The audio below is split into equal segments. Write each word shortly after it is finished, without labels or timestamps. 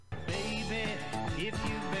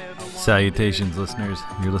Salutations, listeners.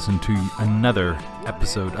 You're listening to another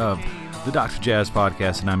episode of the Dr. Jazz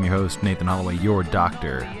Podcast, and I'm your host, Nathan Holloway, your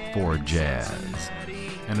doctor for jazz.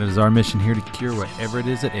 And it is our mission here to cure whatever it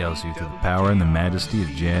is that ails you through the power and the majesty of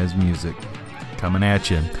jazz music. Coming at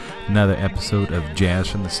you, another episode of Jazz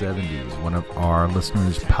from the 70s, one of our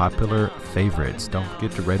listeners' popular favorites. Don't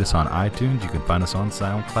forget to rate us on iTunes. You can find us on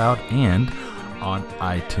SoundCloud and on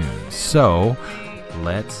iTunes. So,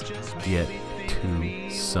 let's get to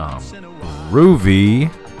some groovy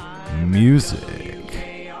music.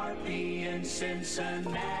 WKRP in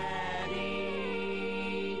Cincinnati.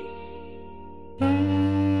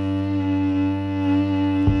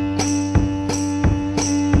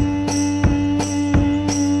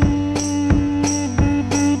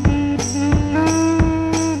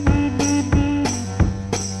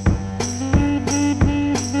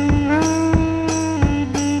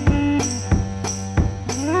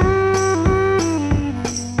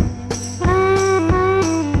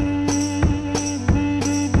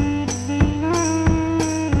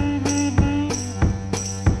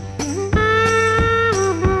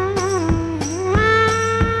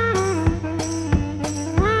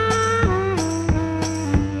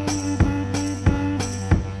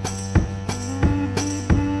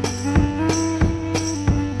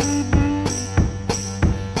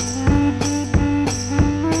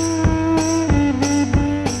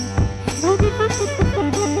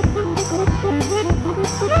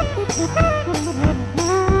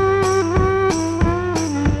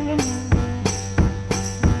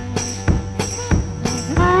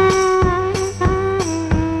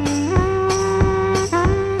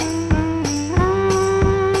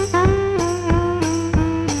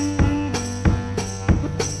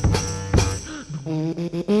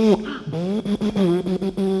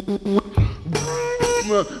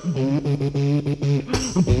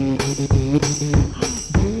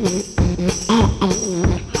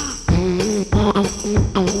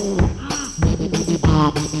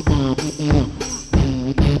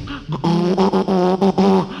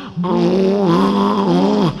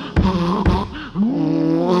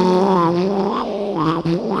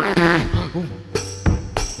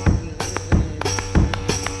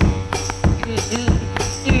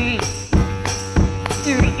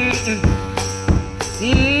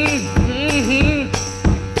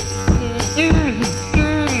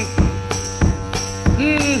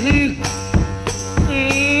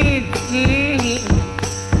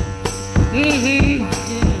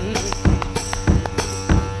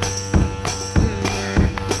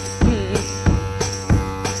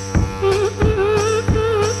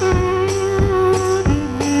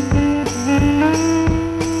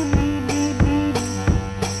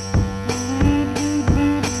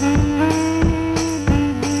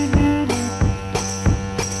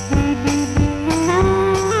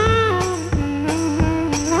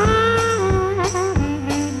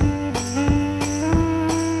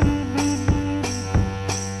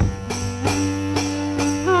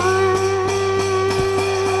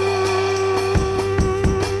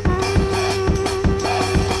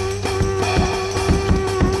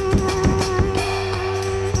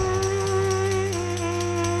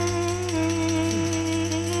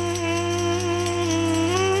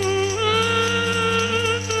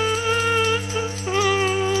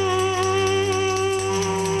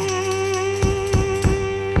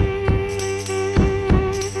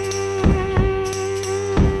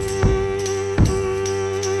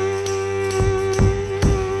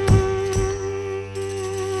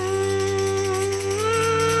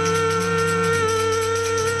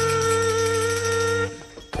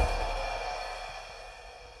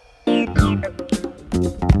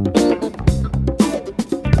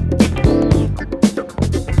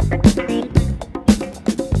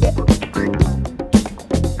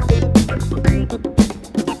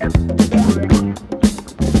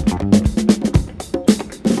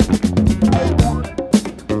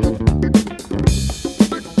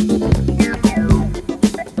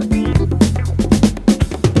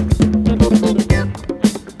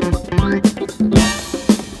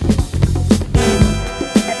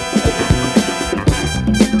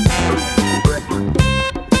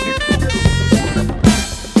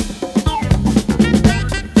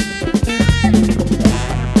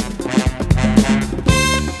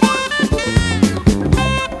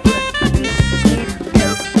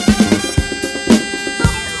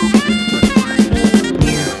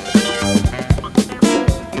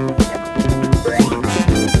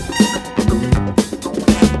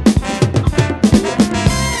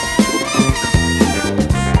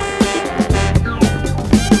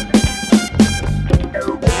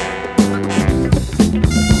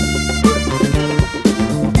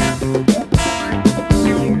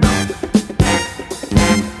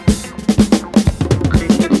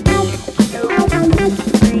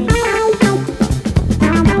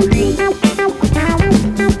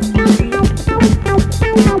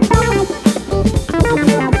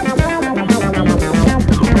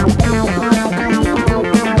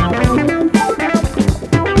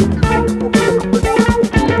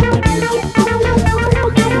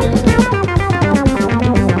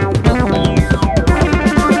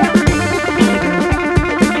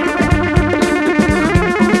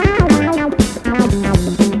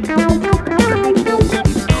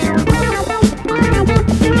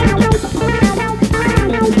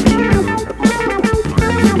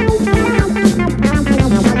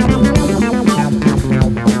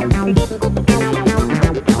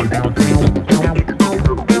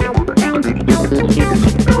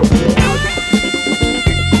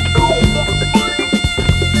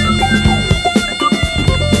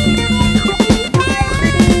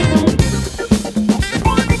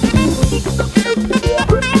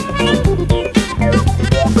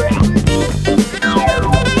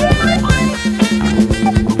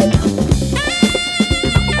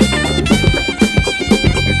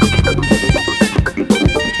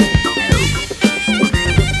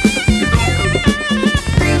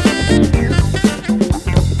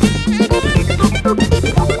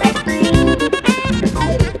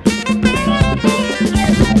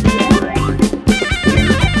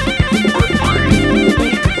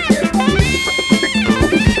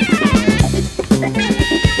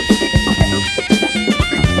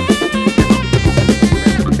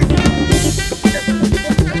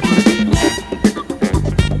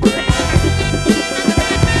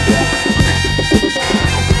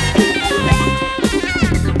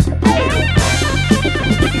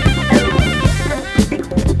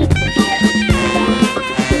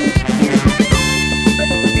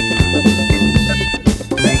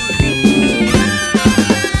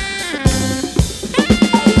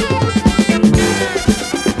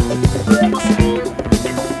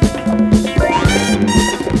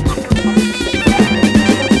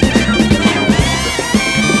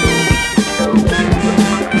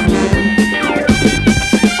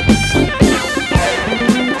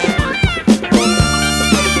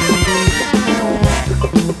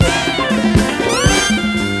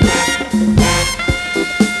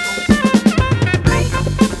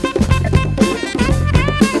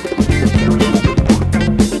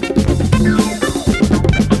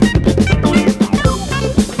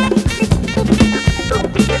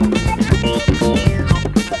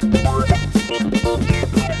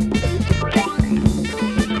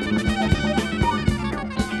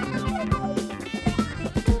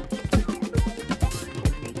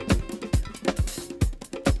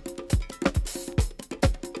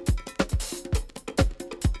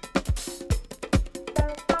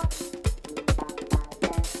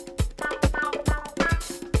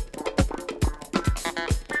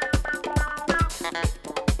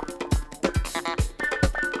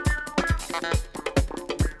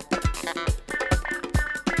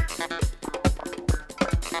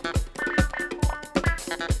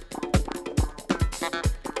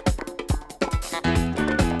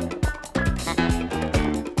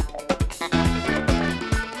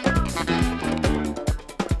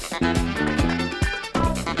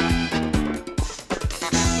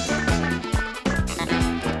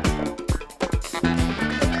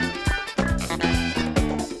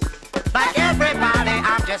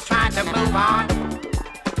 on.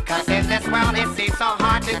 'Cause in this world it seems so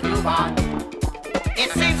hard to move on.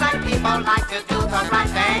 It seems like people like to do the right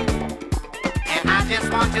thing, and I just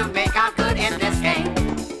want to make out good in this game.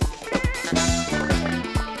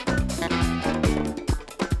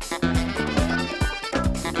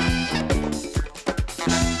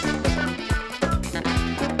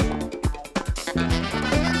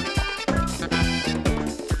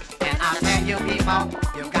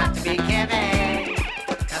 You've got to be giving,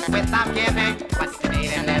 'cause without giving, what's the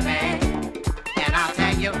need in living? And I'll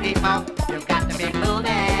tell you people, you've got to be moving.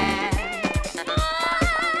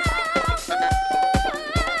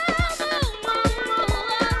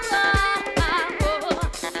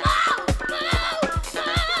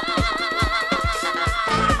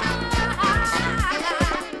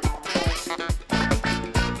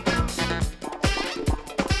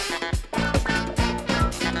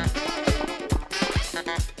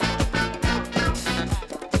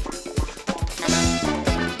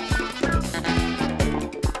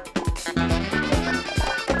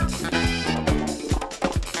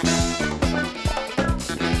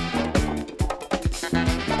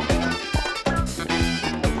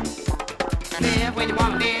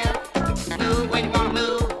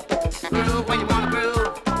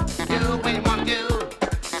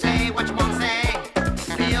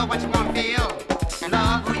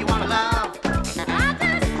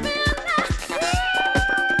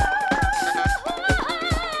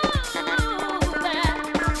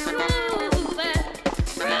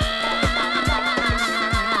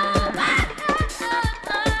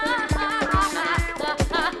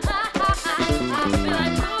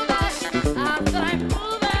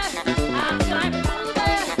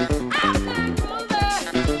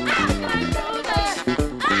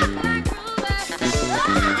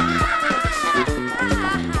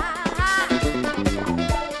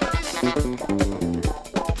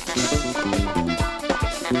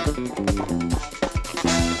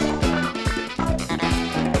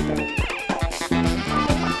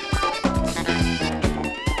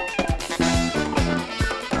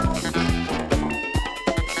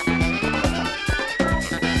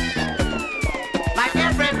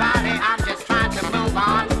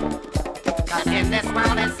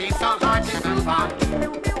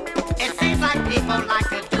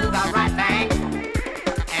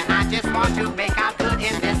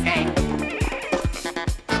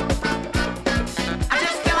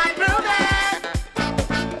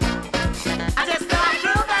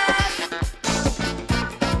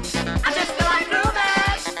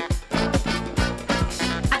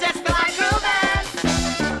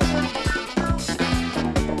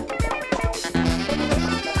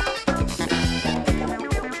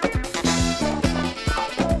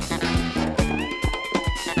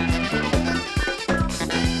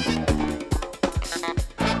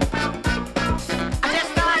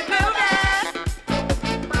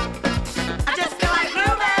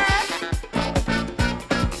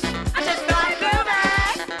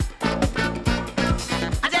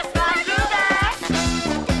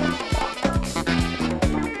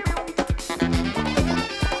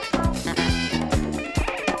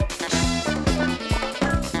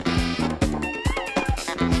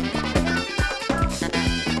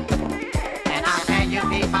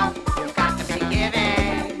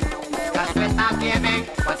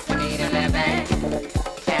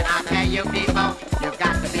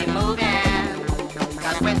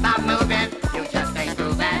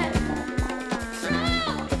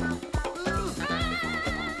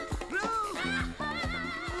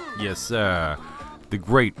 Yes, sir. The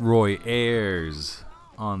great Roy Ayers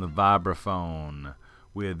on the vibraphone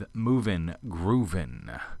with Movin'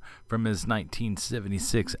 Groovin' from his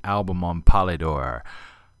 1976 album on Polydor,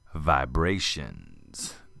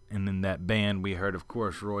 Vibrations. And in that band we heard, of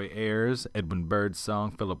course, Roy Ayers, Edwin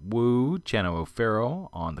Birdsong, Philip Wu, Chano O'Farrell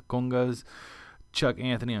on the congas, Chuck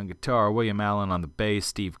Anthony on guitar, William Allen on the bass,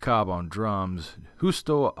 Steve Cobb on drums,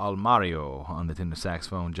 Justo Almario on the tenor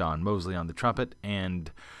saxophone, John Mosley on the trumpet,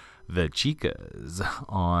 and the Chicas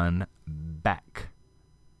on background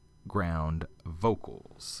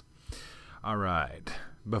vocals. All right.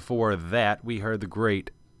 Before that, we heard the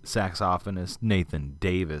great saxophonist Nathan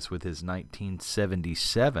Davis with his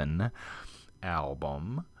 1977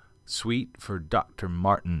 album, Suite for Dr.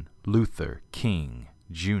 Martin Luther King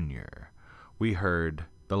Jr. We heard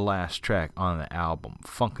the last track on the album,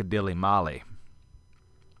 Funkadilly Molly.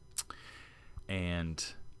 And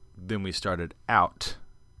then we started out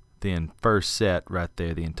the first set right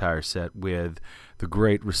there, the entire set, with the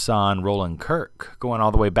great Rahsaan Roland Kirk, going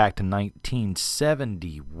all the way back to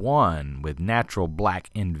 1971 with Natural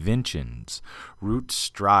Black Inventions, Root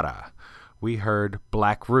Strata, we heard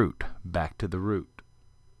Black Root, Back to the Root.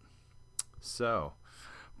 So,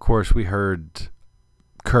 of course, we heard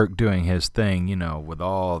Kirk doing his thing, you know, with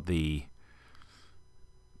all the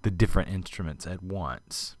different instruments at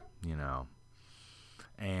once, you know.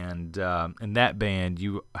 And in that band,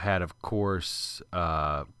 you had, of course,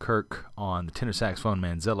 Kirk on the tenor saxophone,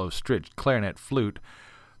 Manzello, Stritch, clarinet, flute,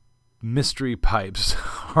 mystery pipes,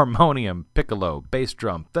 harmonium, piccolo, bass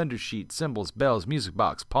drum, thunder sheet, cymbals, bells, music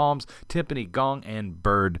box, palms, timpani, gong, and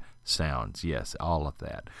bird sounds. Yes, all of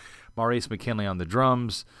that. Maurice McKinley on the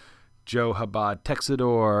drums, Joe Habad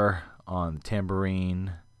Texador on the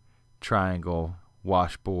tambourine, triangle,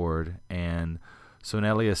 washboard, and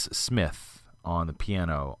Sonelius Smith on the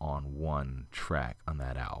piano on one track on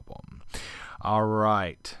that album. All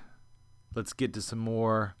right, let's get to some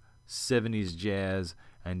more 70s jazz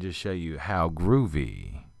and just show you how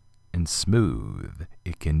groovy and smooth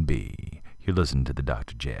it can be. You're listening to the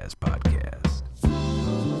Dr. Jazz Podcast.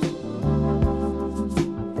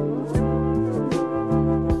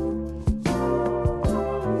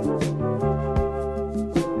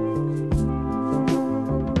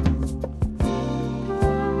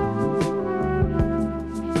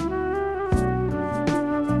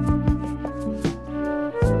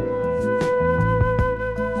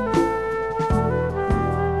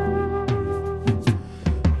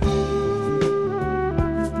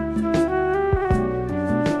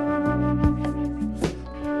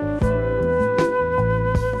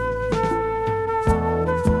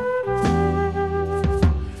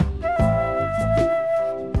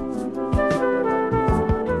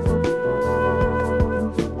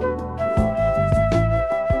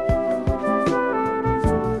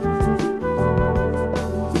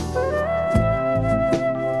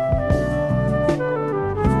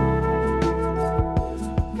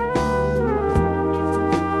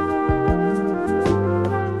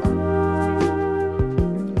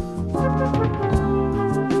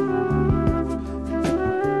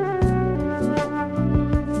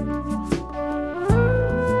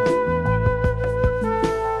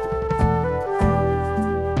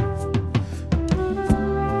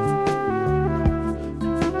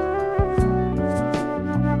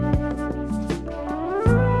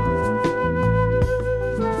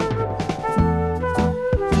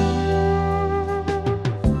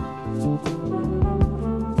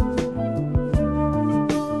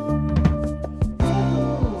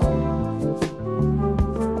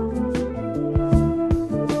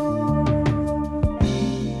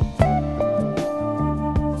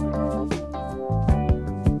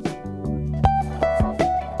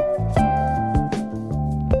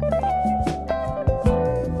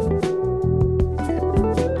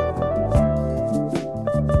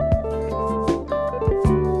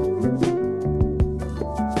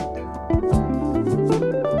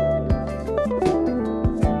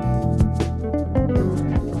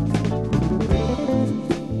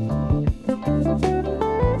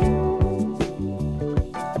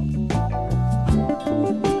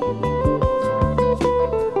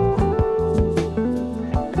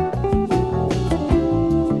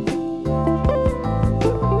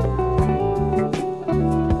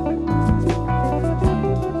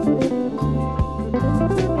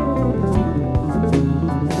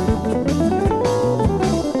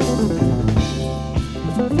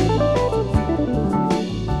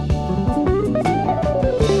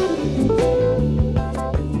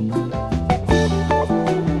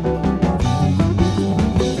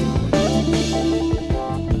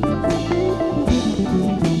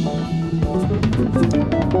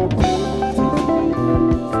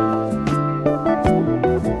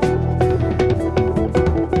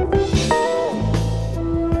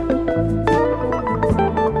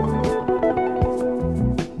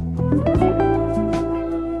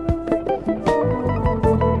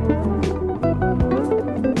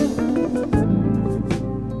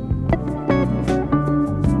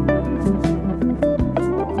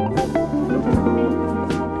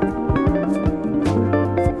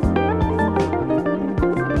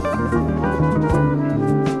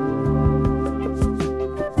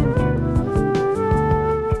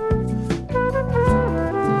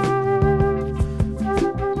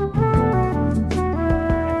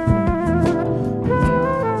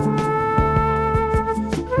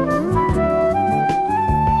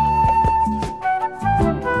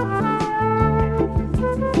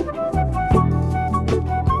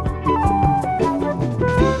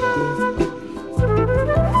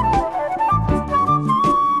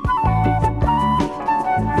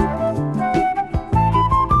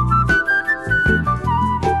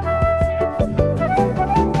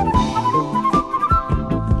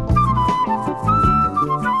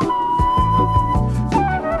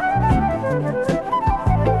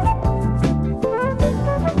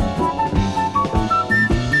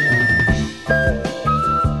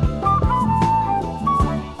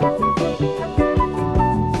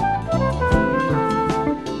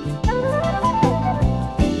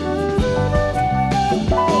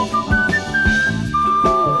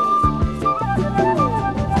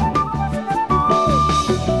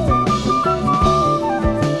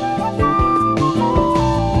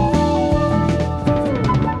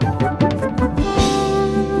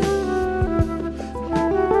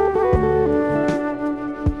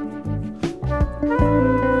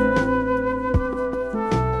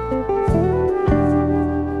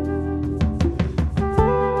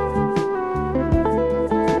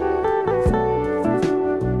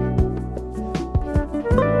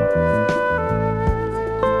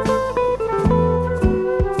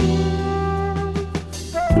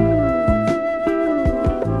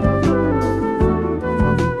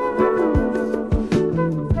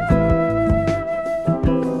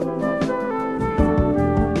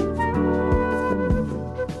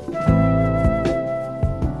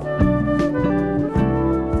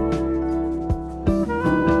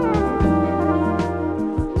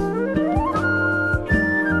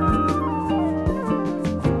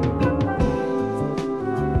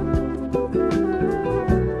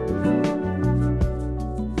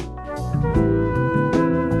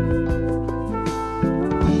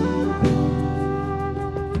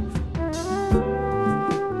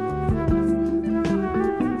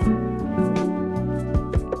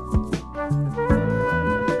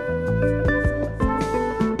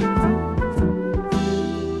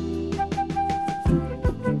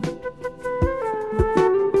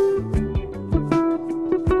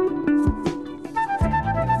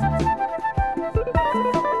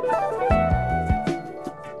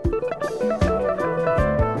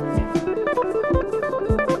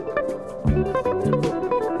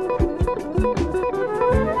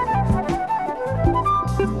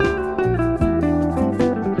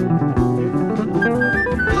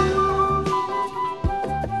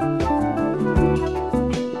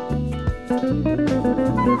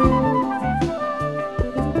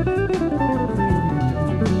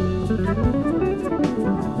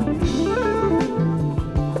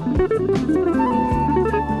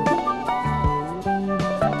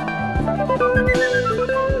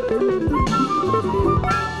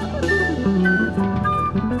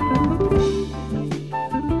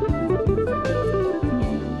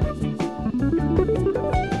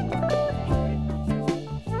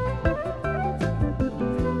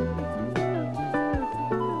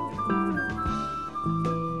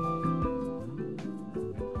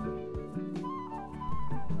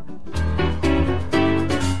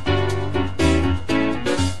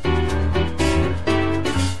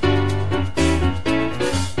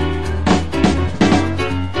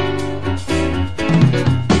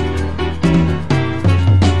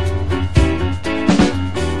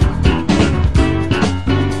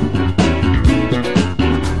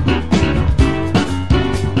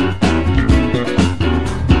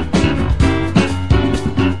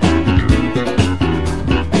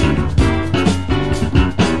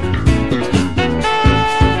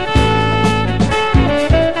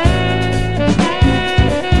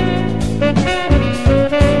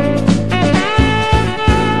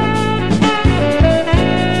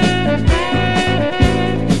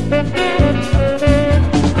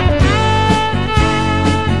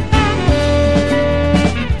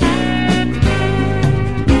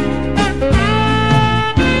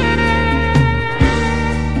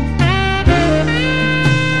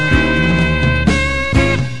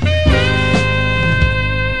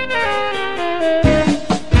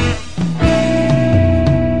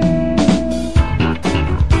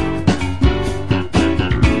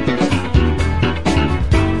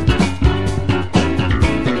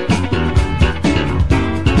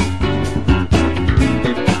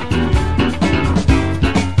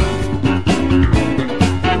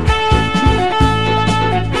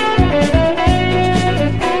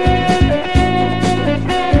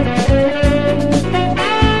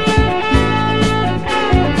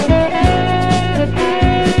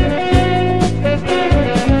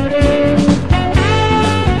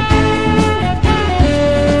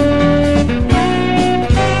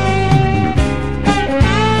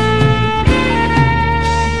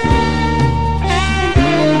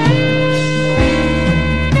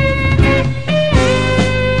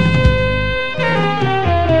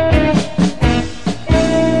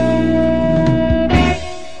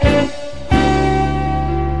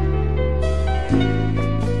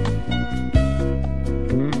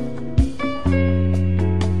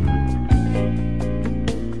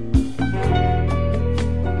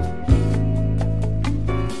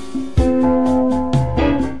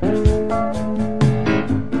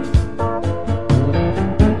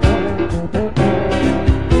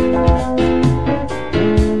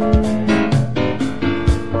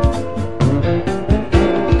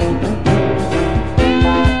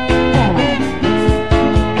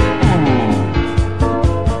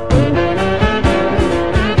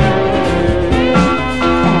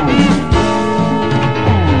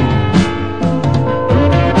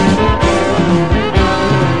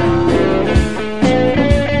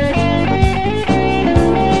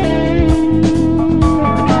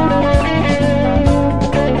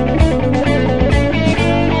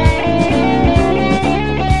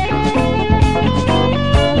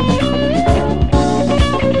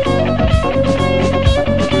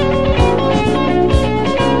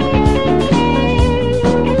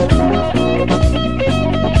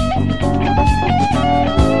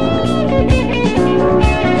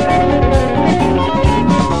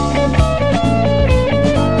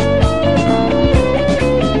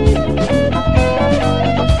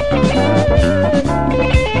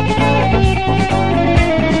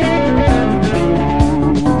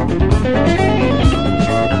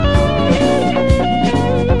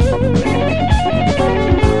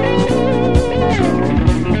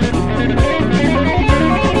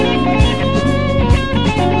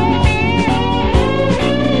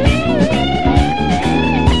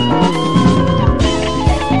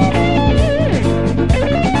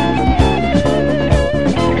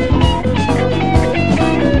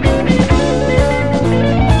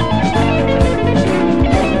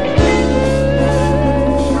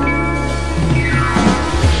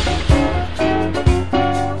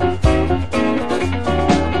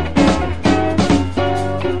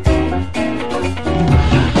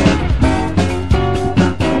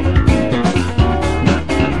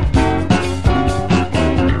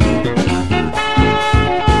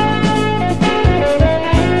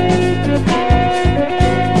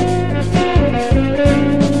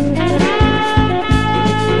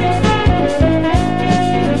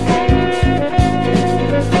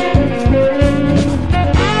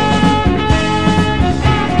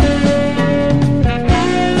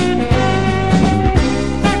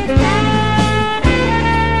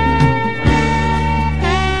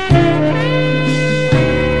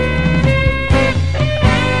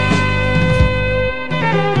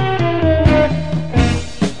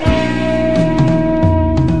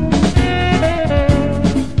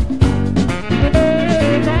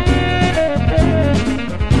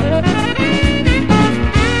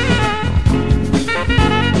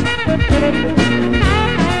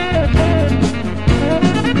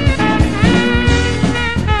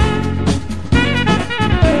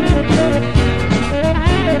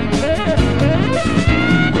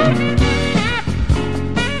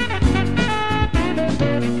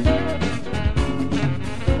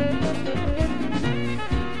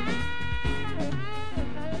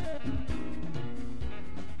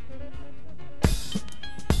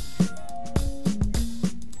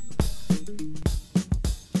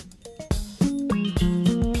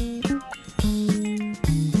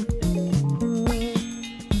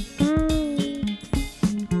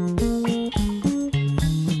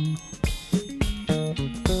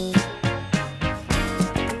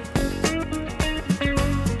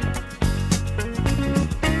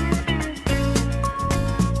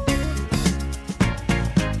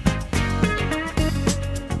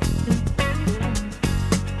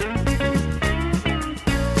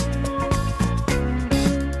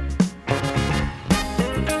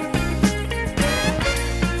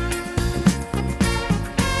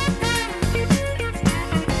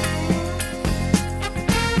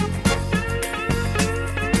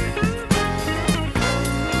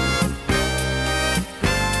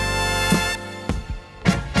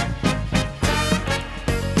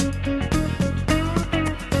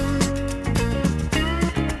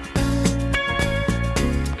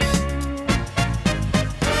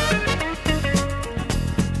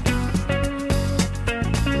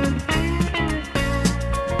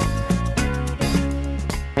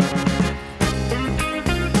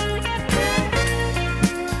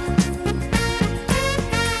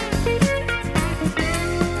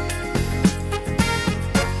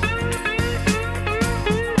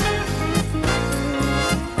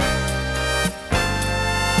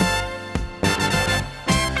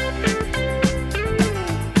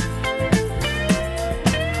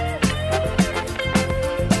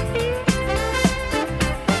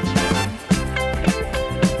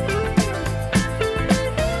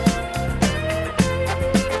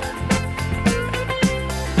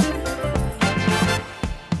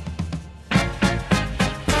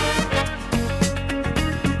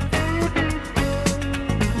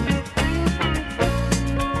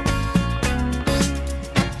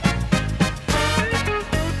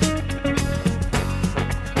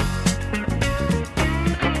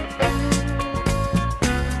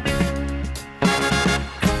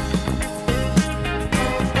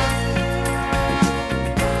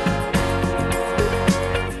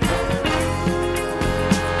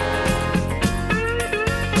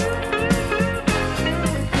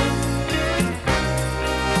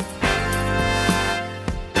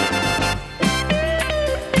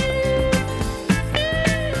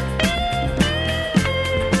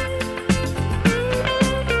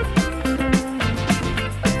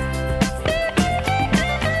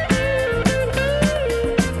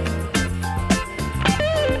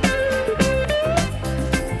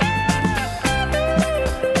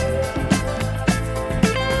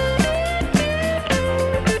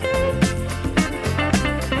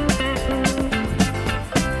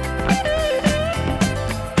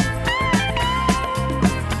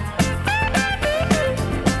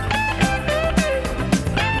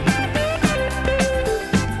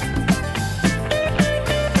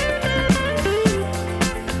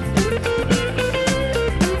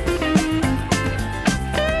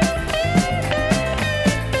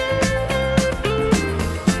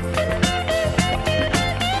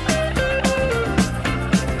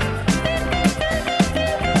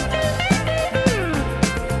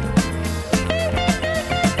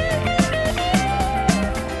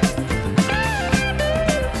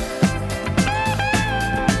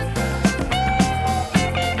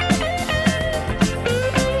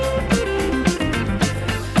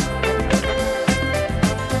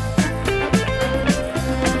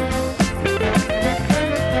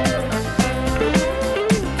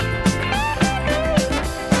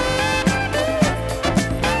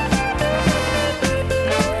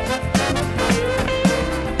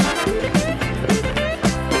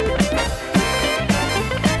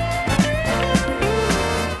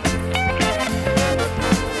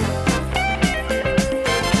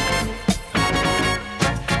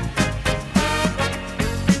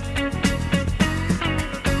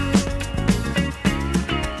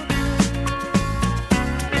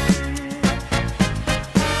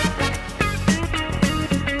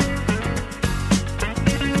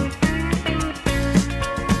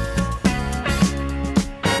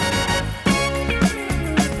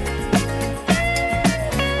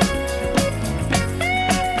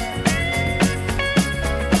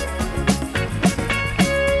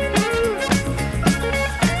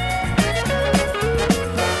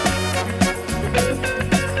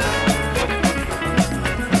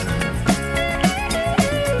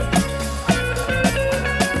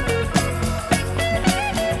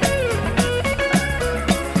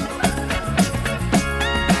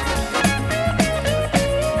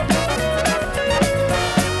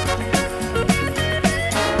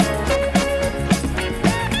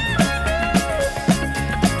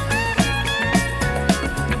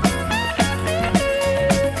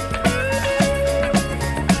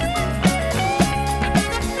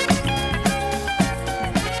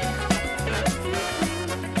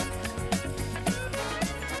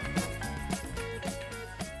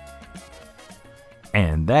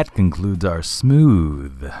 that concludes our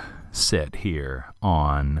smooth set here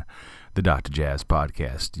on the Dr. Jazz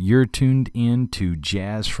Podcast. You're tuned in to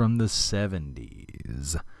jazz from the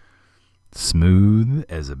 70s. Smooth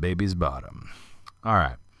as a baby's bottom. All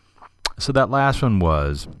right. So that last one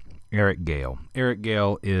was Eric Gale. Eric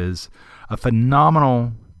Gale is a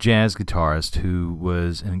phenomenal jazz guitarist who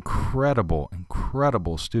was an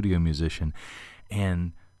incredible studio musician,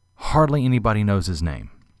 and hardly anybody knows his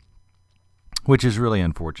name, which is really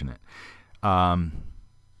unfortunate.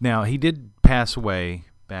 Now, he did pass away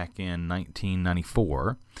back in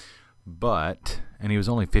 1994, and he was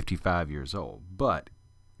only 55 years old. But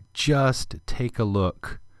just take a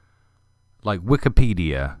look, like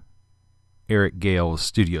Wikipedia, Eric Gale's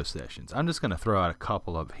studio sessions. I'm just going to throw out a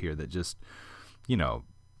couple of here that just,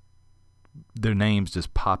 their names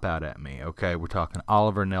just pop out at me. Okay, we're talking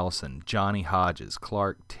Oliver Nelson, Johnny Hodges,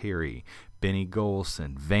 Clark Terry, Benny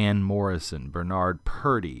Golson, Van Morrison, Bernard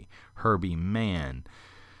Purdy, Herbie Mann,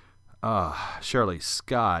 Shirley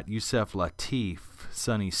Scott, Yusef Lateef,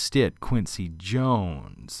 Sonny Stitt, Quincy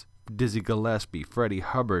Jones, Dizzy Gillespie, Freddie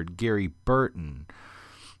Hubbard, Gary Burton,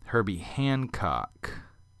 Herbie Hancock,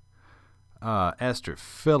 Esther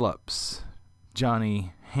Phillips,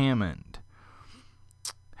 Johnny Hammond,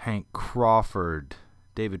 Hank Crawford,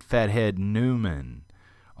 David Fathead Newman,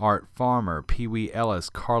 Art Farmer, Pee Wee Ellis,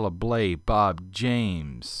 Carla Bley, Bob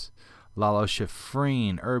James, Lalo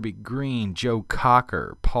Schifrin, Irby Green, Joe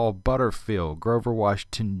Cocker, Paul Butterfield, Grover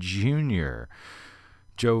Washington Jr.,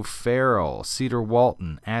 Joe Farrell, Cedar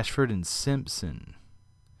Walton, Ashford and Simpson,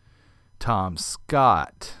 Tom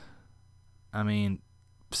Scott,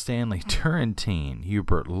 Stanley Turrentine,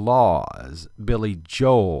 Hubert Laws, Billy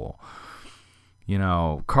Joel,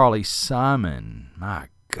 Carly Simon, my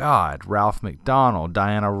God, Ralph McDonald,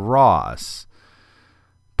 Diana Ross,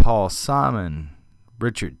 Paul Simon,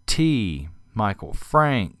 Richard T., Michael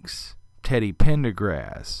Franks, Teddy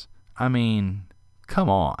Pendergrass. Come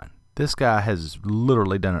on. This guy has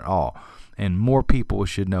literally done it all, and more people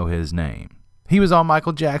should know his name. He was on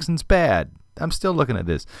Michael Jackson's Bad. I'm still looking at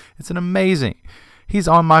this. It's an amazing. He's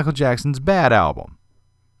on Michael Jackson's Bad album.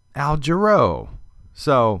 Al Jarreau.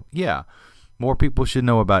 So, yeah, more people should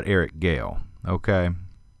know about Eric Gale. Okay?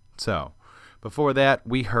 So, before that,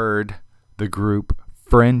 we heard the group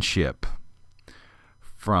Friendship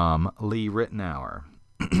from Lee Ritenour.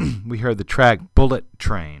 We heard the track Bullet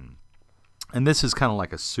Train. And this is kind of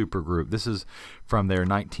like a super group. This is from their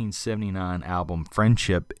 1979 album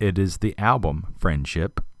Friendship. It is the album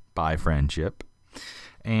Friendship by Friendship.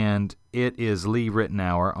 And it is Lee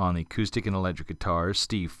Ritenour on the acoustic and electric guitars,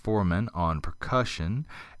 Steve Foreman on percussion,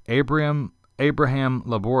 Abraham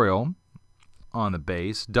Laboriel on the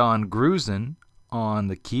bass, Don Grusin on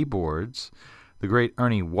the keyboards, the great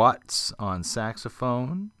Ernie Watts on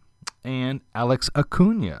saxophone, and Alex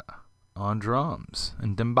Acuna on drums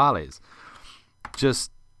and timbales.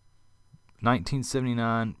 Just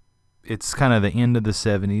 1979, it's kind of the end of the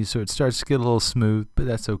 70s, so it starts to get a little smooth, but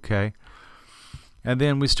that's okay. And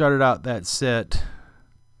then we started out that set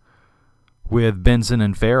with Benson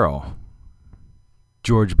and Farrell.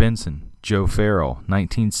 George Benson, Joe Farrell,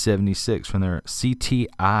 1976, from their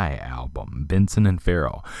CTI album, Benson and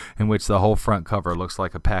Farrell, in which the whole front cover looks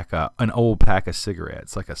like an old pack of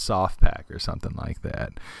cigarettes, like a soft pack or something like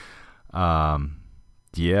that.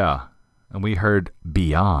 Yeah. And we heard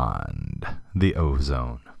Beyond the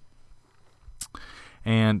Ozone.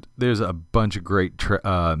 And there's a bunch of great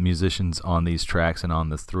musicians on these tracks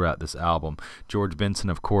and throughout this album. George Benson,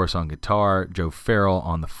 of course, on guitar. Joe Farrell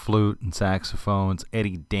on the flute and saxophones.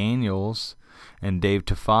 Eddie Daniels and Dave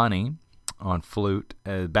Tafani on flute,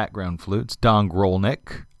 background flutes. Don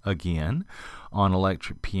Grolnick, again, on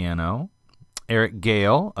electric piano. Eric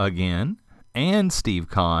Gale, again. And Steve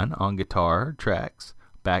Kahn on guitar tracks,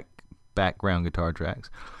 background guitar tracks.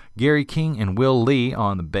 Gary King and Will Lee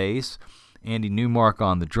on the bass. Andy Newmark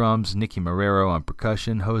on the drums, Nicky Marrero on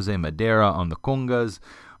percussion, Jose Madera on the congas,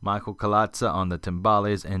 Michael Colazza on the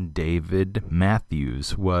timbales, and David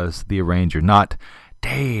Matthews was the arranger. Not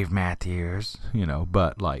Dave Matthews,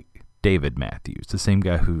 but like David Matthews, the same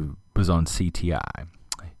guy who was on CTI,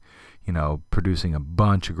 producing a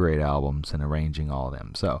bunch of great albums and arranging all of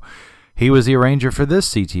them. So he was the arranger for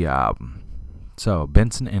this CTI album. So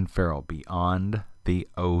Benson and Farrell, Beyond the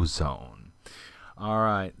Ozone. All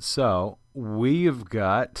right, so we've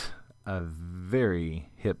got a very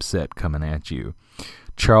hip set coming at you.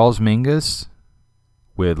 Charles Mingus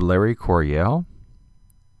with Larry Coryell.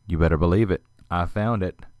 You better believe it. I found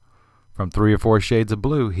it. From 3 or 4 Shades of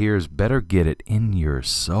Blue, here's Better Get It in Your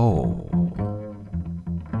Soul.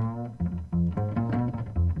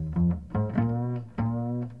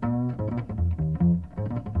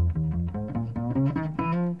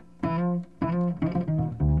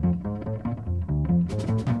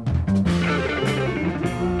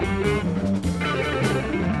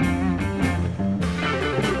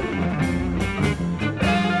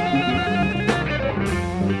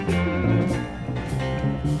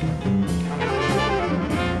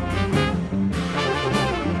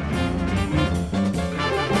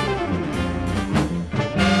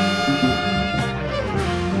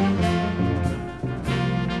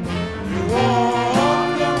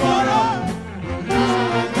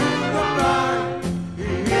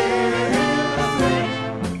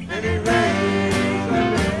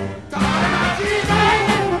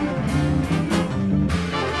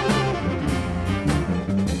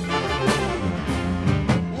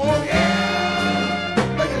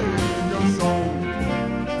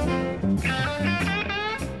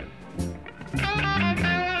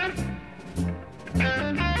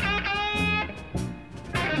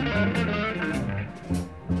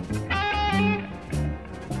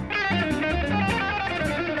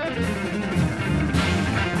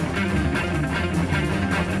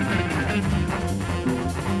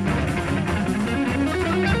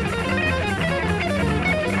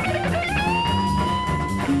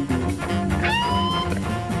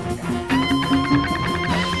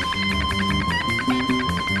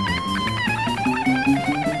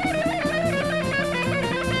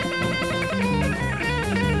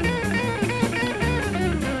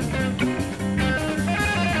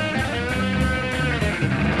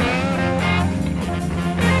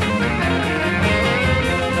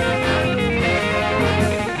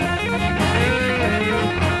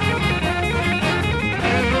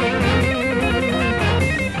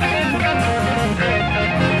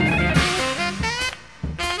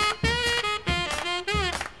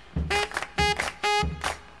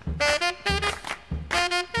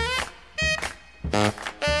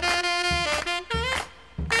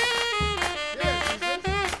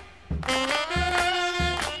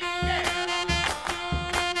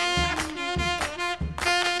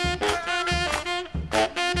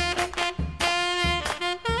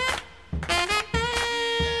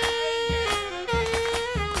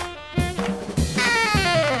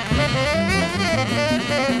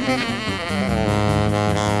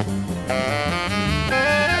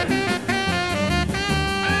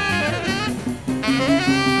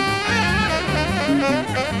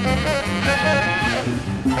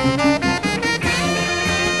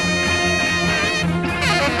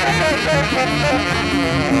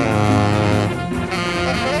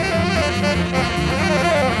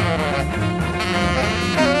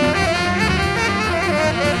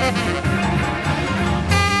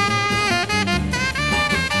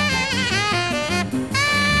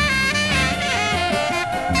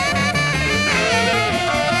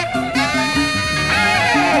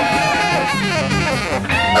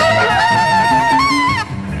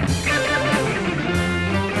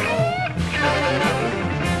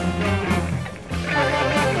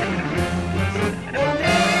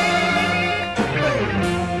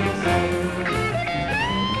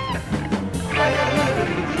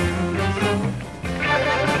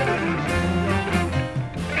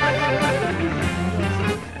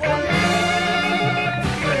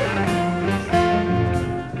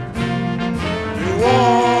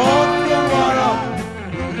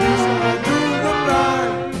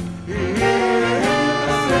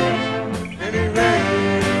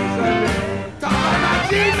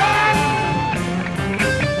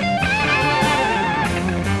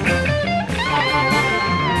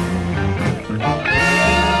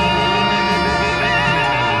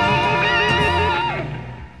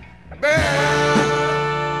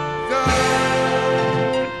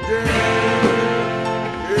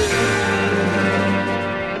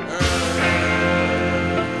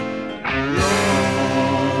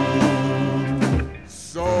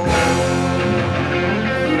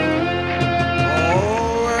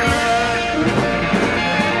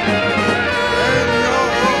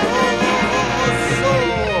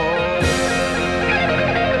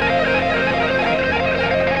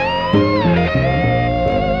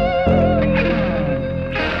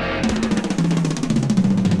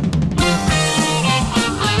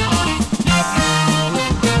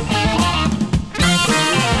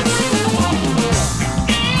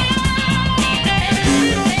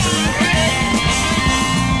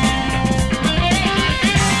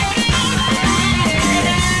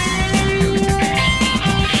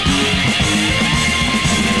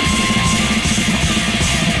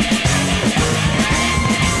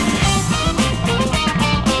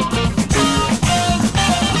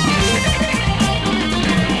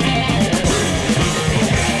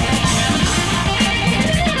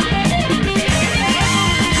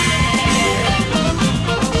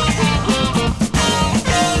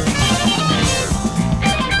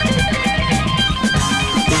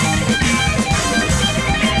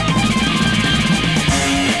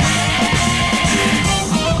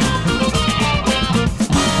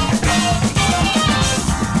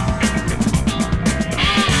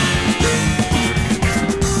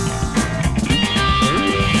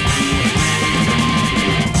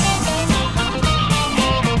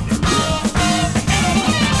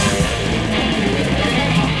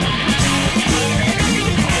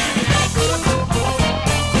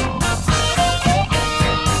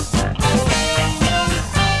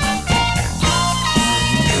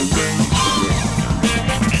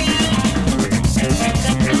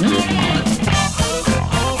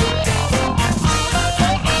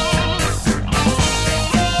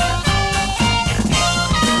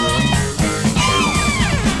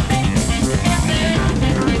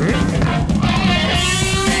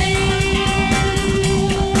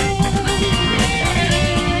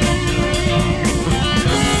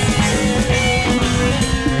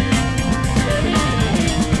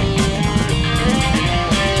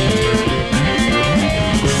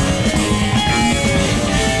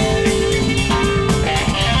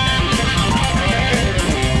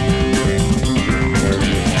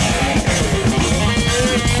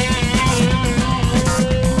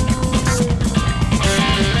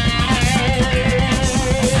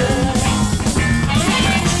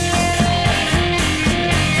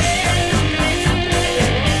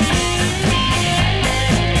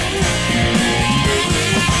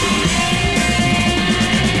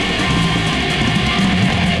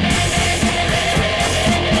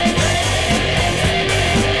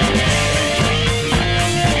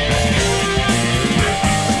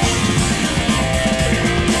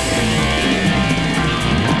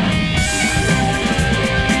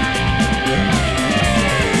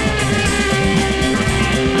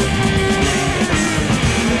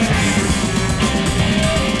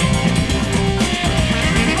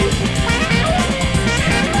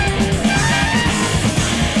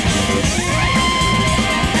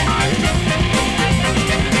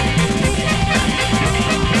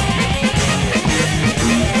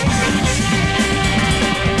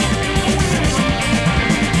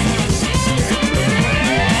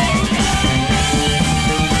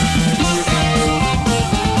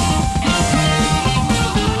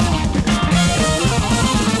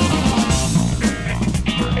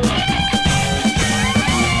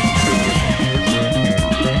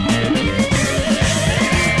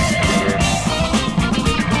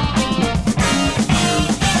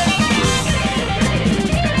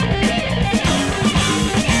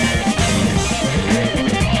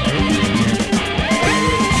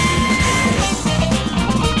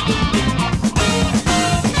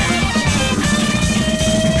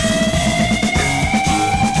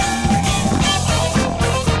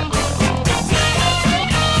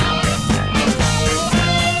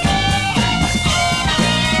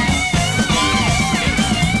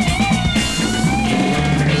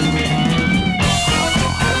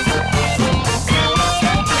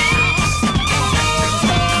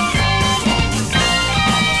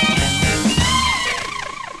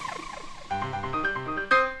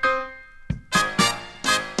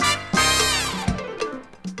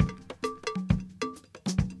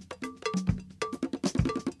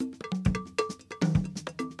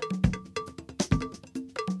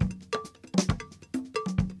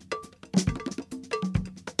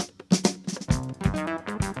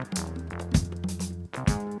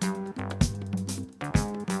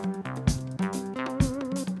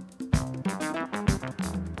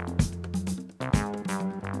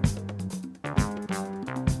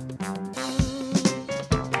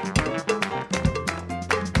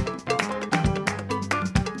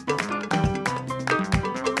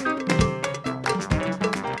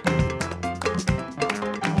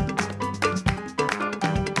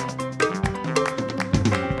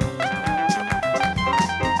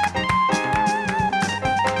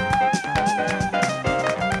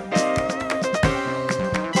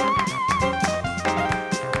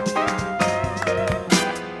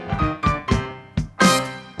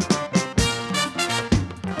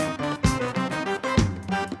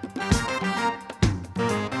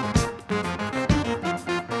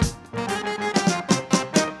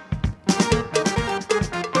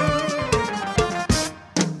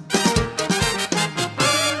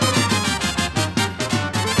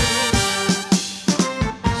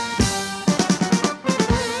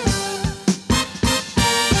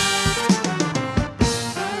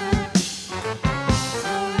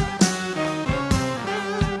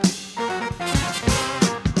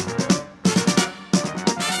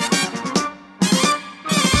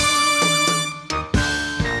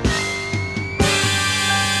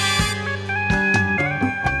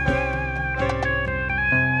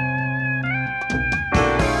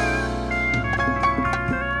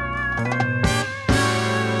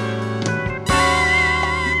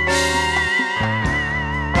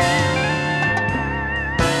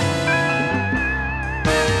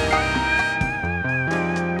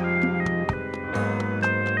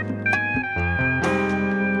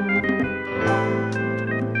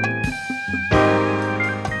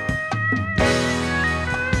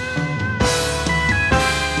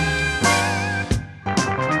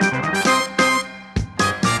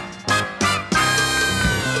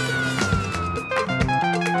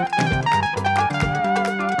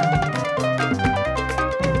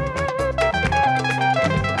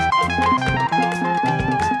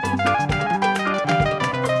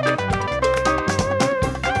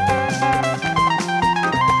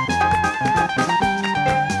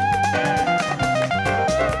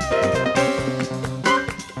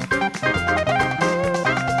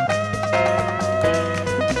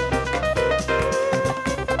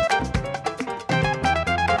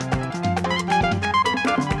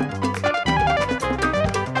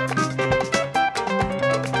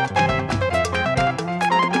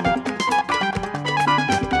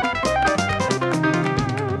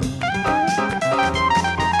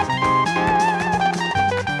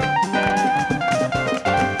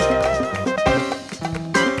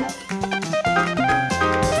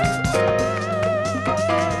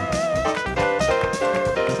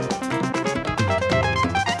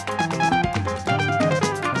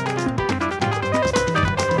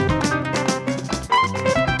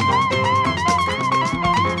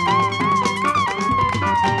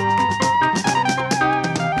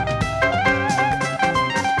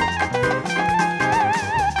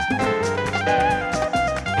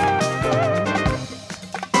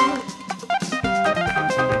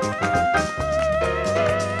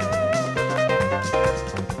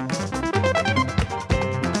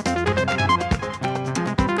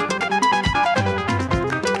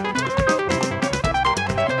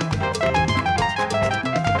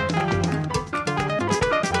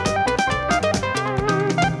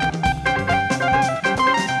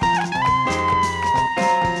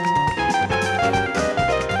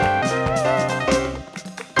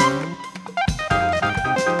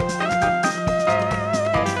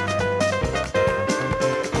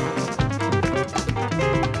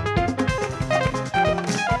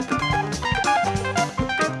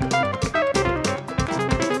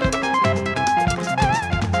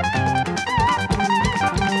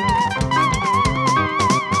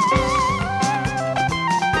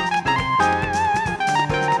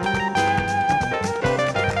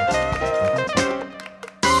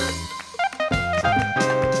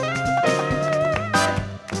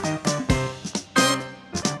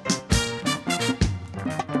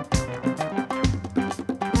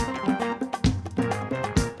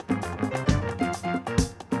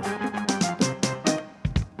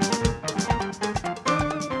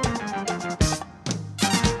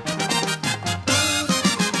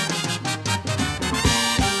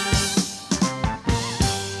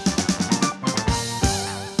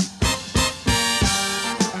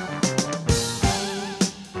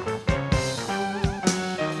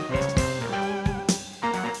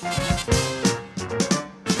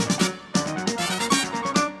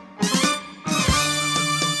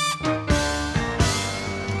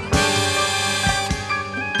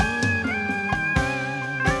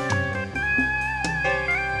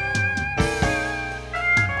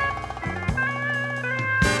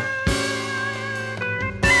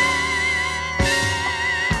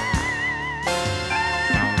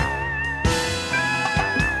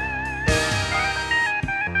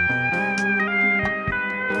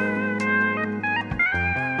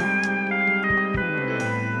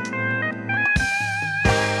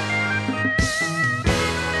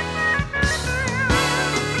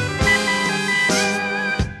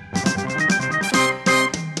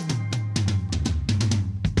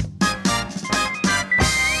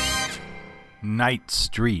 Night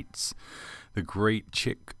Streets, the great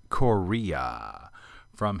Chick Corea,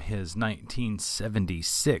 from his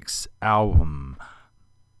 1976 album,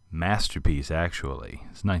 masterpiece, actually.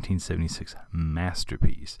 It's 1976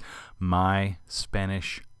 masterpiece, My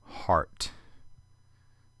Spanish Heart.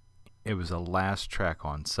 It was the last track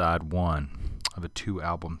on side one of a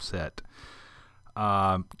 2-album set.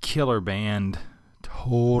 Killer band,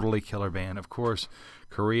 totally killer band. Of course,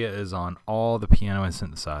 Corea is on all the piano and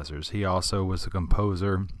synthesizers. He also was the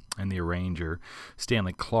composer and the arranger.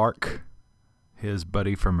 Stanley Clarke, his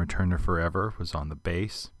buddy from Return to Forever, was on the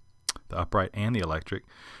bass, the upright and the electric.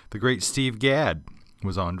 The great Steve Gadd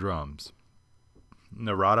was on drums.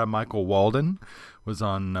 Narada Michael Walden was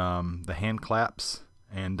on the hand claps,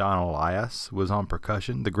 and Don Elias was on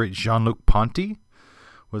percussion. The great Jean-Luc Ponty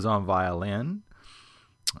was on violin.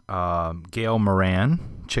 Gail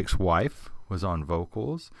Moran, Chick's wife, was on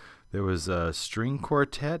vocals. There was a string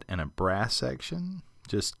quartet and a brass section.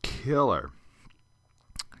 Just killer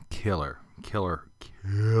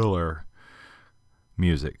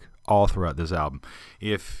music all throughout this album.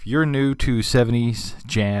 If you're new to 70s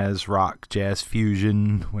jazz, rock, jazz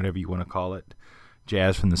fusion, whatever you want to call it,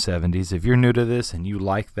 jazz from the 70s, if you're new to this and you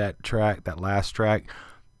like that track, that last track,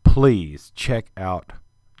 please check out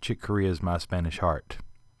Chick Corea's My Spanish Heart.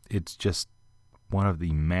 It's just one of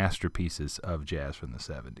the masterpieces of jazz from the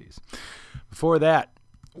 70s. Before that,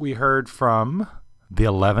 we heard from the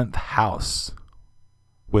 11th House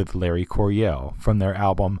with Larry Coryell from their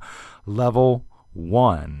album Level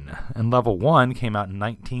 1. And Level 1 came out in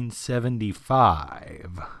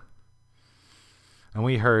 1975. And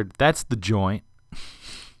we heard That's the Joint.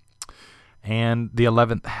 And the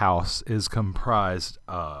 11th House is comprised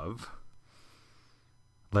of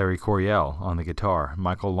Larry Coryell on the guitar,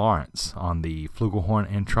 Michael Lawrence on the flugelhorn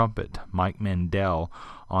and trumpet, Mike Mandel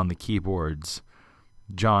on the keyboards,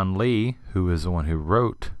 John Lee, who is the one who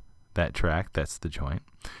wrote that track, That's the Joint,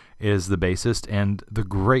 is the bassist, and the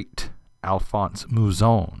great Alphonse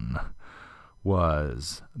Mouzon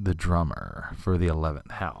was the drummer for the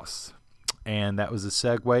 11th House. And that was a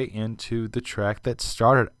segue into the track that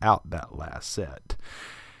started out that last set,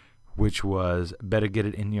 which was Better Get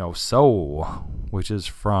It In Your Soul, which is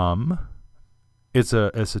from, it's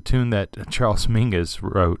a tune that Charles Mingus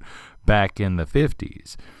wrote back in the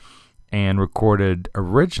 50s and recorded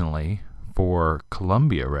originally for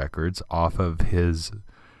Columbia Records off of his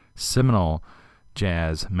seminal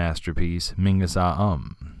jazz masterpiece, Mingus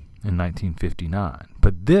in 1959.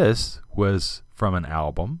 But this was from an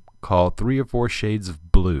album called 3 or 4 Shades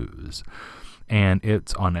of Blues, and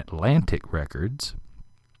it's on Atlantic Records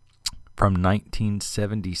from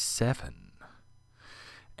 1977,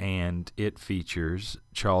 and it features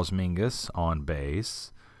Charles Mingus on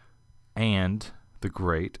bass and the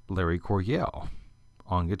great Larry Coryell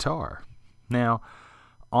on guitar. Now,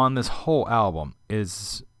 on this whole album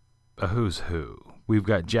is a who's who. We've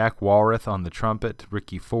got Jack Walrath on the trumpet,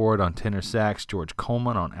 Ricky Ford on tenor sax, George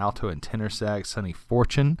Coleman on alto and tenor sax, Sonny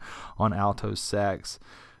Fortune on alto sax,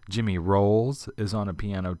 Jimmy Rolls is on a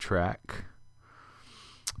piano track,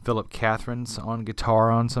 Philip Catherine's on guitar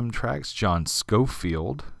on some tracks, John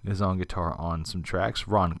Schofield is on guitar on some tracks,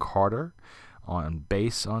 Ron Carter on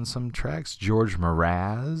bass on some tracks, George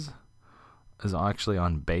Mraz is actually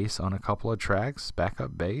on bass on a couple of tracks,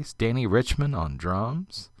 backup bass, Danny Richmond on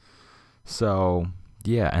drums. So,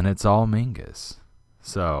 yeah, and it's all Mingus.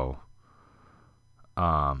 So,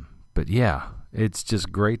 but yeah, it's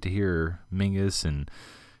just great to hear Mingus and,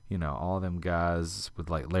 you know, all them guys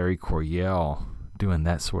with like Larry Coryell doing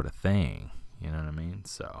that sort of thing. You know what I mean?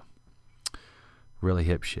 So, really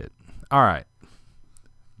hip shit. All right,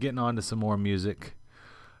 getting on to some more music.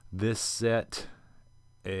 This set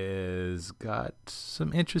is got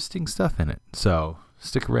some interesting stuff in it, so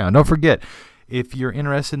stick around. Don't forget, if you're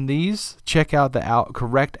interested in these, check out the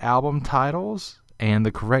correct album titles and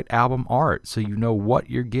the correct album art so you know what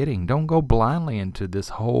you're getting. Don't go blindly into this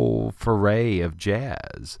whole foray of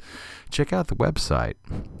jazz. Check out the website.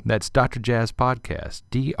 That's Dr. Jazz Podcast,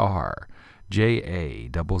 DRJAZZ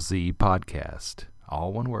Podcast,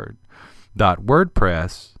 all one word,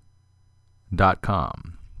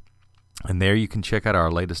 .wordpress.com. And there you can check out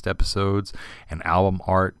our latest episodes and album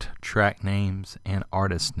art, track names, and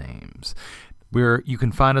artist names. You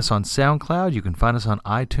can find us on SoundCloud, you can find us on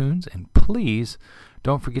iTunes, and please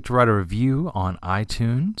don't forget to write a review on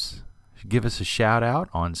iTunes. Give us a shout out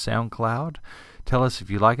on SoundCloud. Tell us if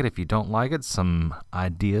you like it, if you don't like it, some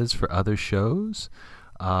ideas for other shows.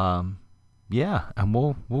 And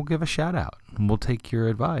we'll give a shout out, and we'll take your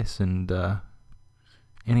advice and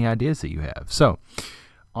any ideas that you have. So,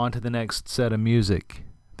 on to the next set of music.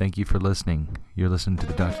 Thank you for listening. You're listening to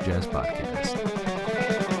the Dr. Jazz Podcast.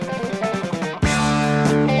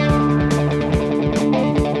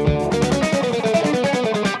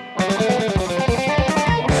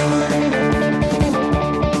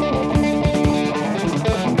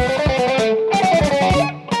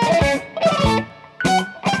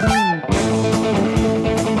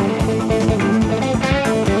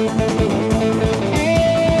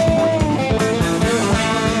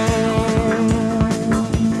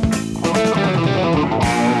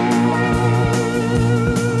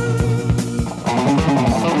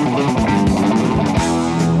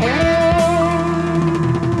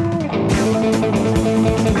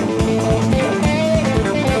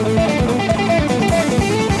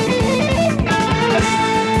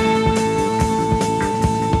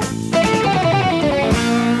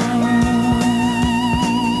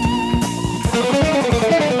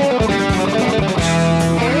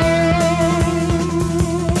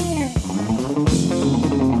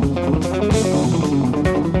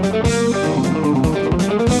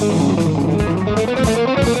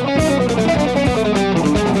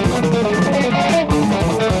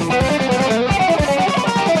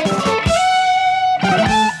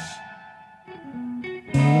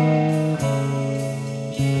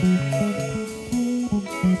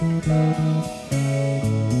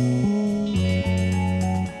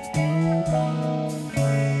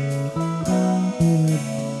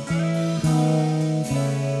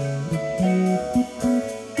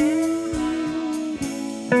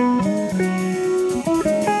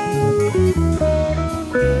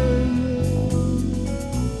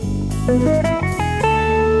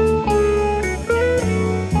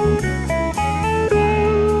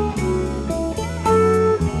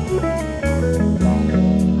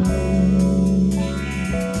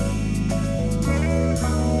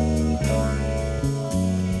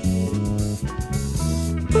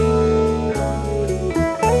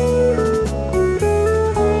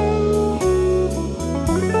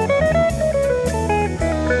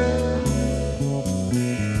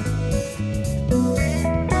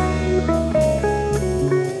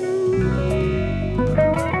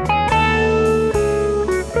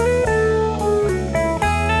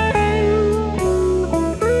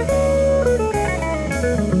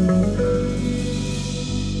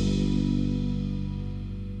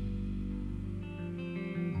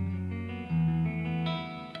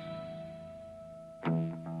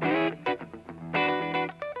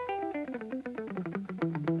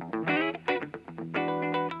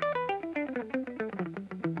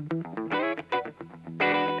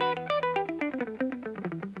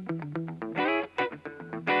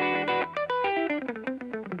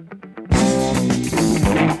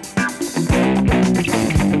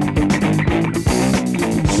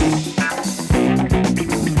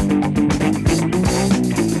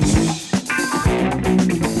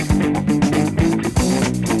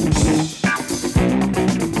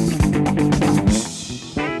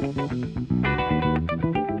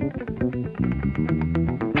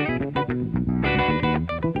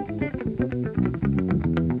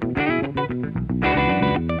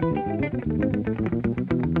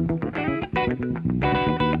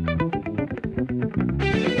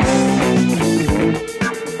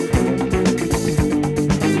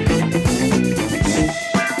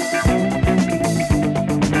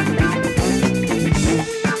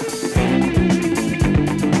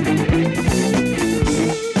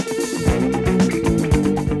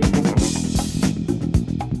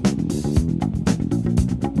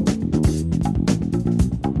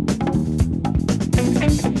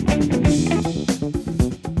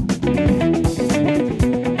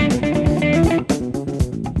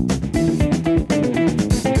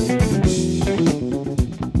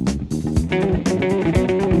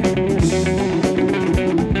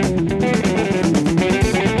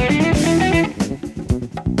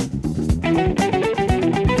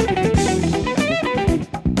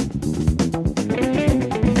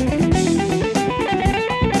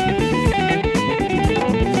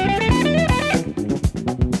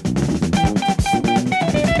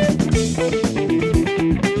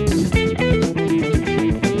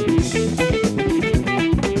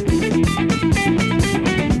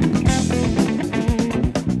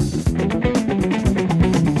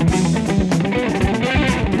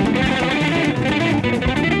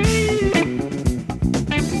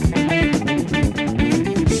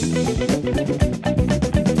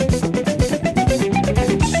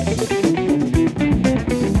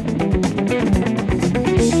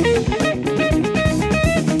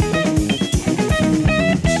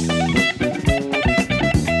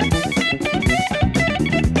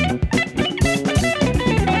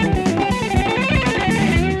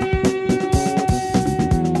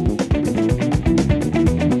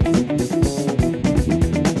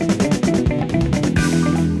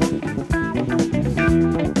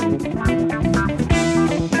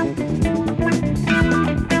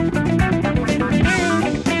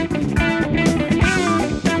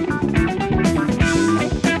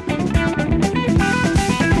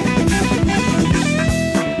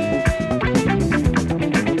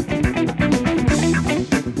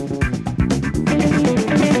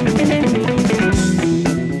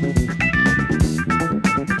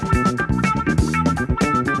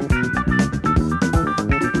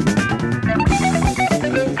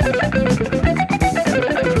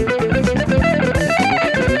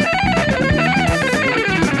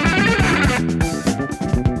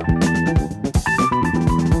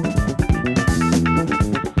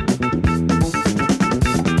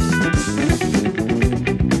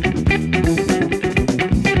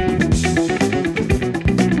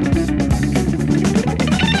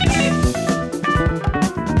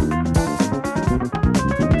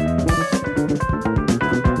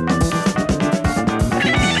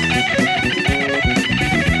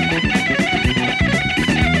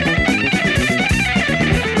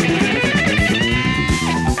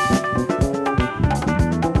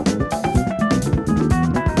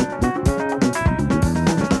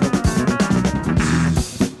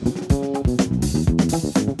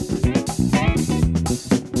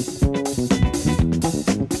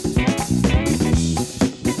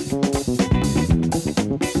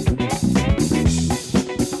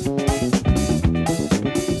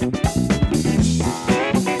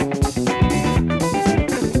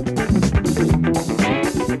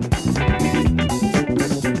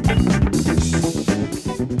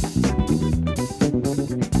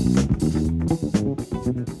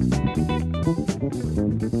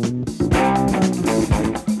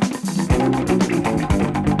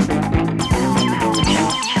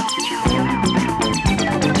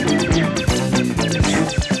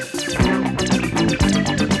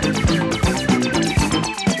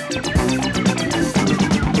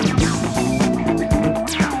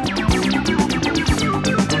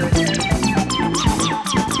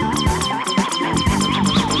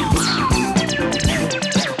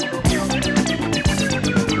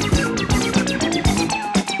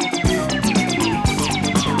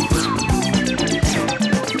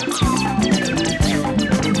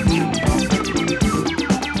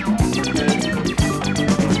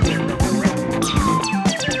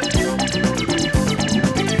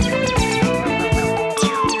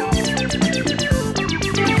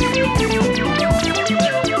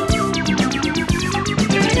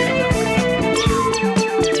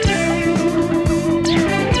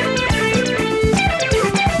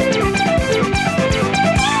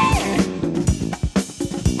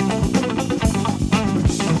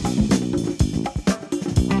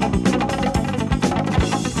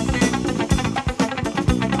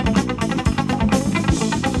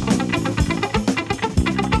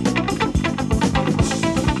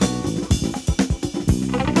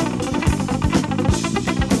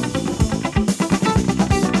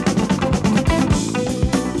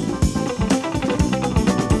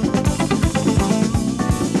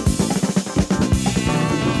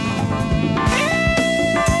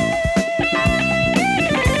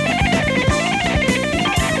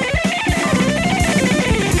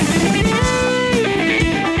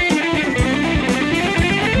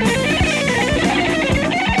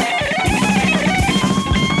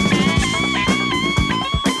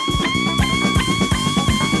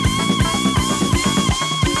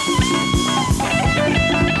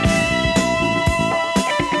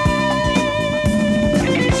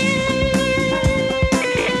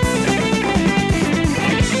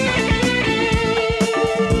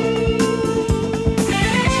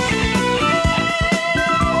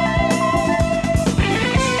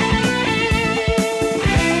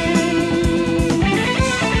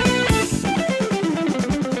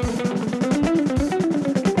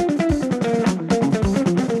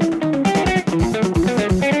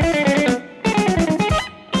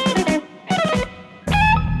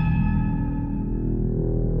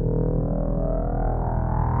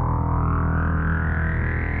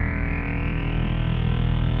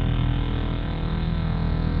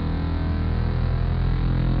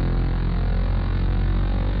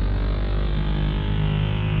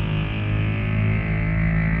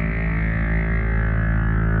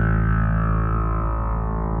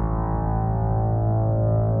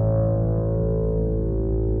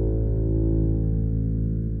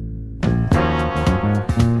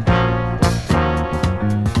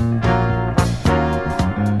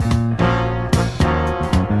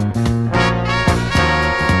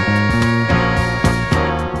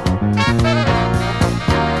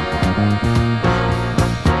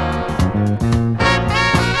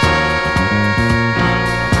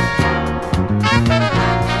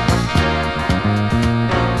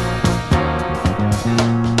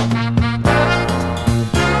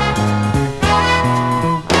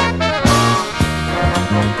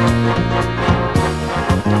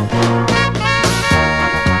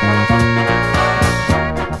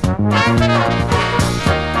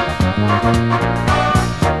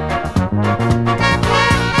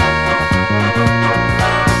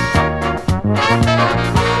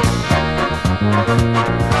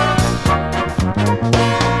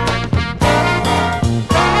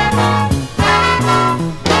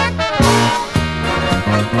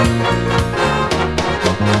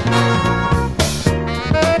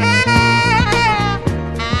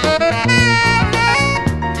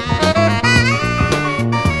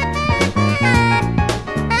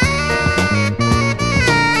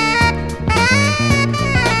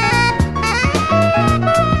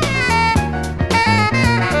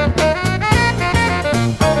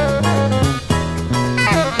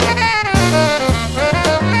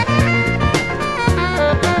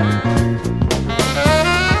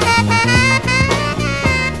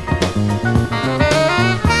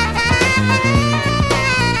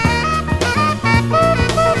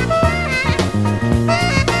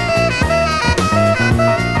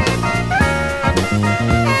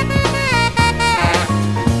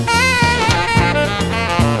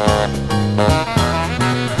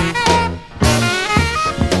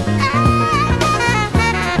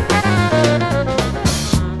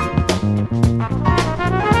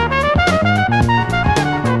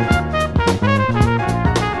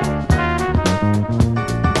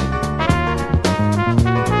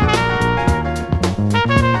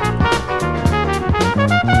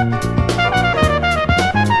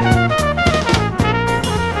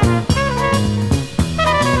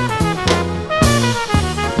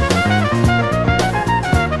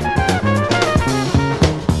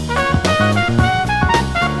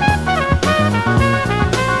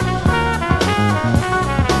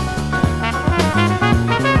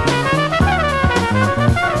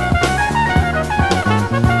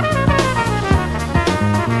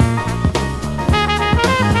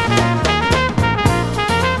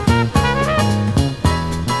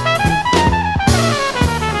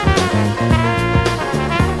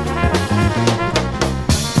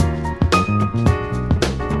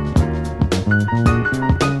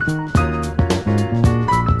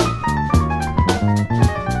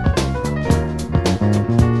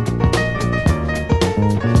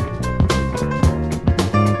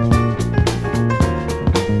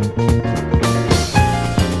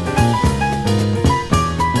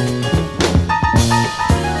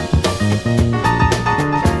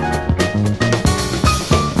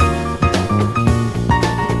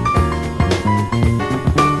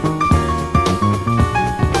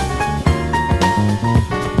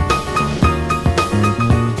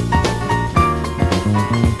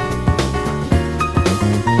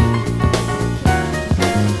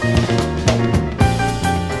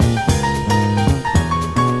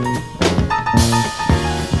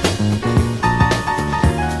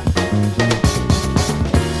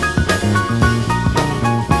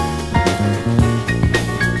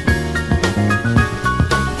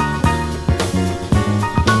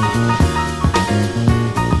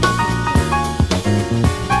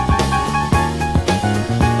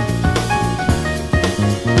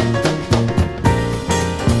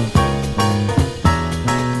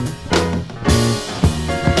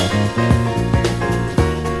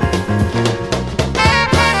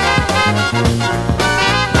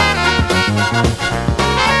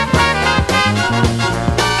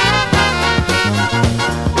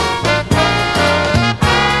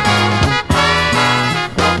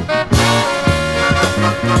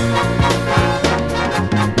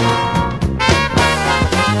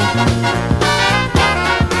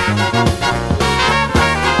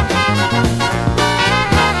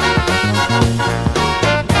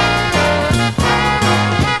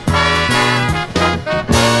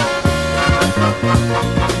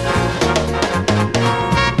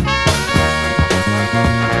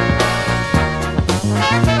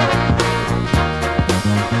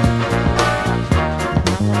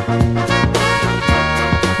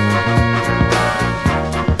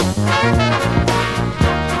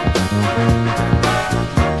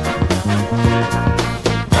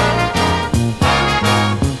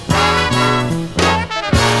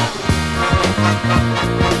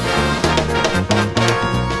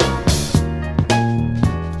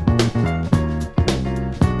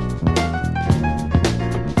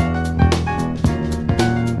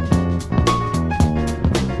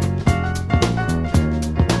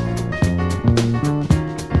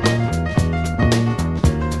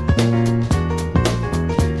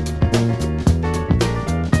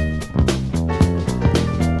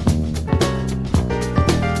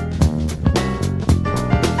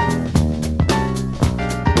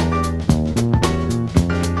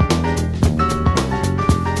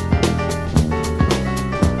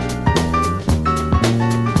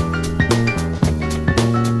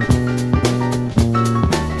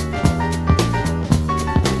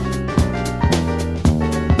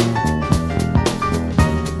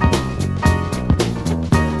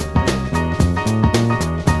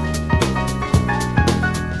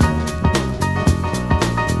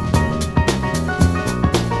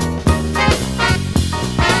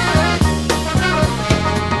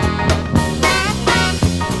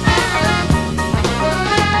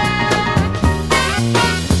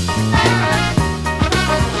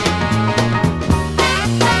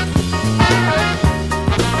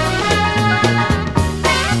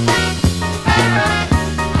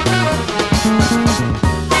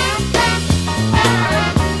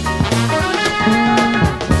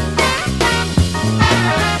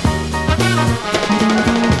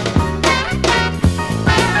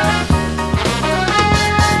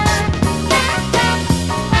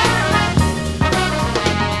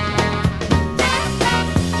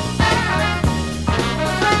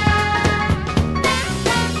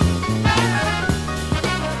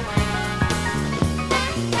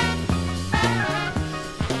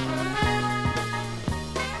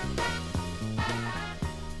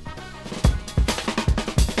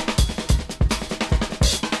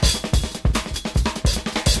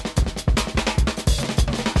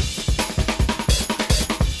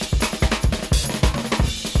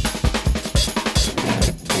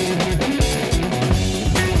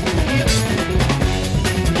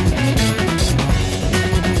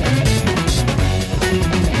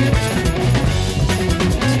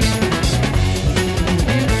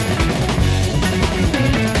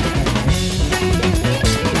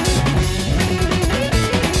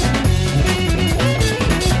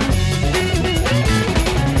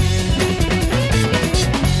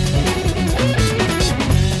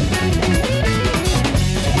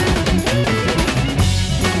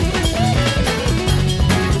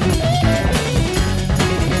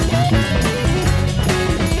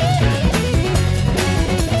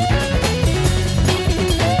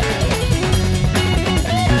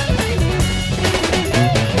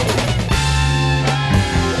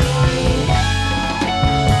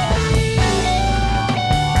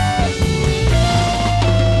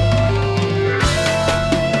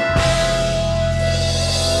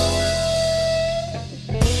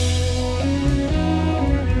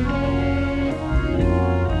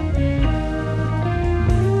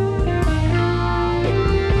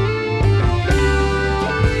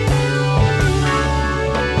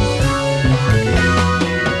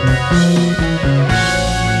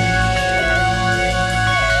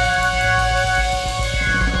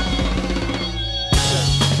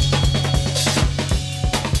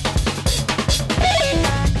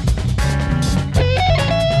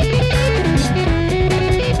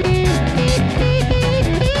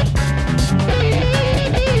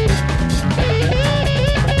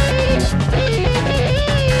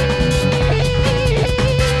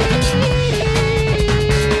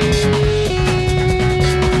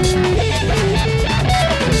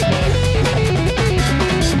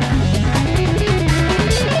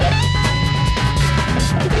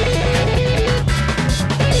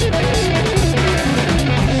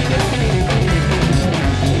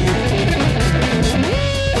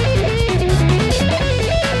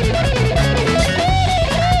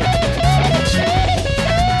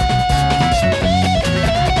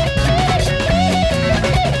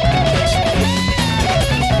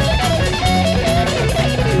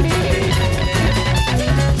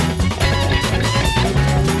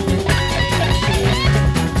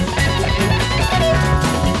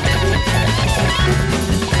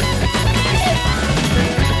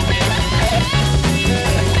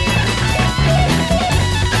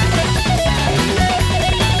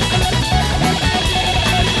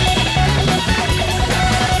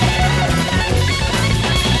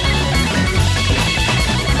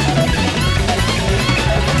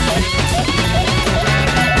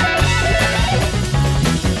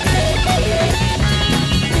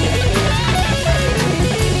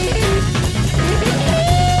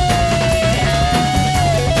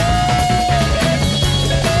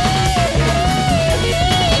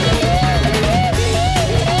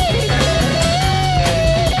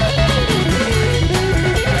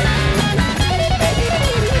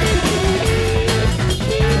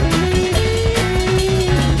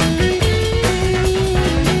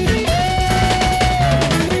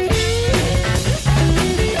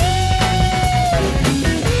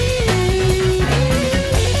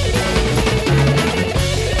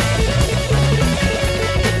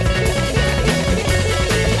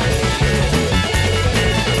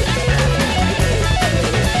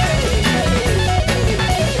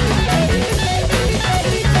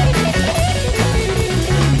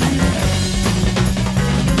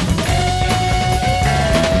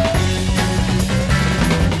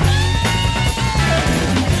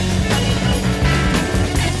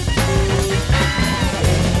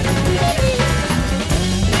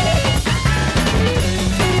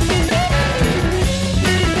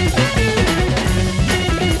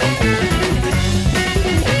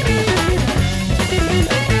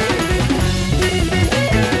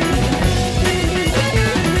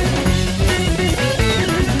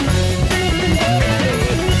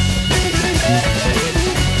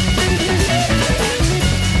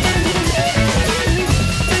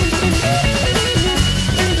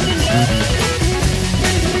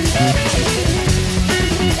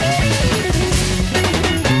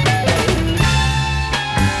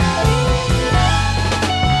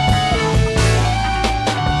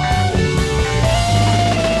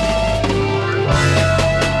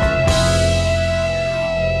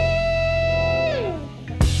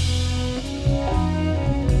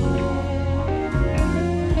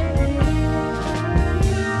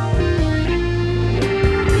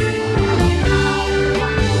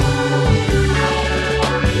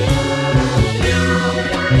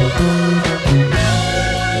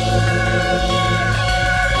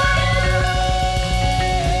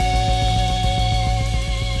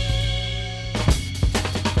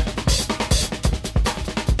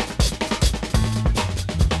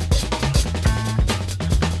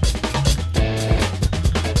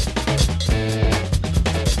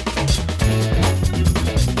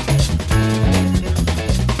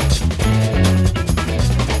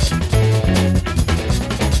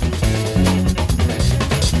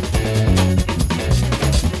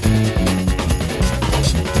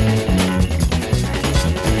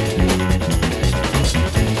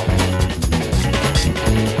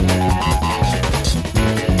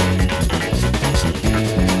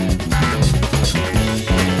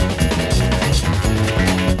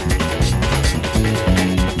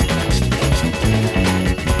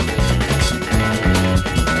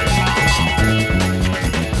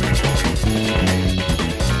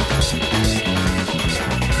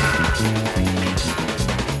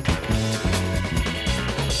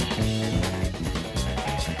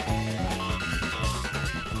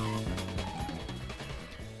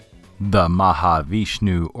 the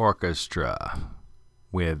Mahavishnu Orchestra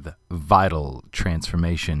with Vital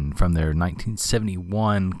Transformation from their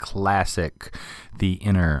 1971 classic, The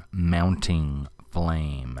Inner Mounting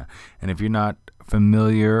Flame. And if you're not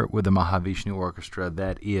familiar with the Mahavishnu Orchestra,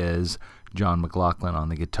 that is John McLaughlin on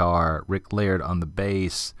the guitar, Rick Laird on the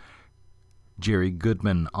bass, Jerry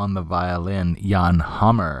Goodman on the violin, Jan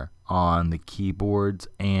Hammer on the keyboards,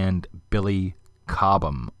 and Billy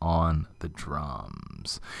Cobham on the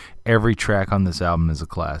drums. Every track on this album is a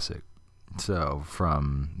classic. So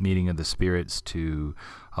from Meeting of the Spirits to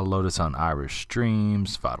A Lotus on Irish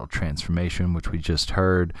Streams, Vital Transformation, which we just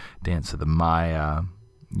heard, Dance of the Maya,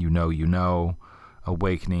 You Know,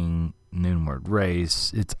 Awakening, Noonward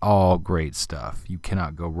Race. It's all great stuff. You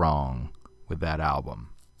cannot go wrong with that album.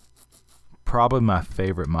 Probably my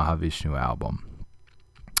favorite Mahavishnu album.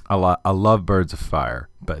 I love Birds of Fire,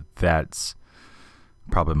 but that's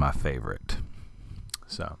probably my favorite.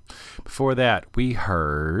 So before that, we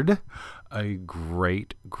heard a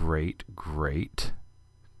great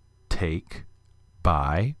take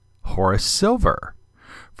by Horace Silver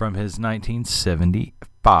from his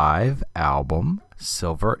 1975 album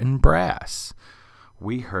Silver and Brass.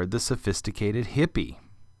 We heard The Sophisticated Hippie.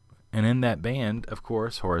 And in that band, of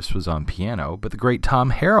course, Horace was on piano, but the great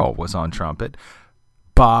Tom Harrell was on trumpet.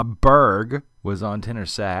 Bob Berg was on tenor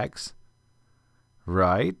sax.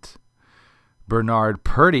 Right? Bernard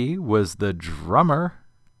Purdy was the drummer.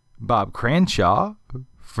 Bob Cranshaw,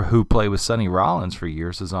 who played with Sonny Rollins for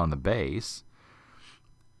years, is on the bass.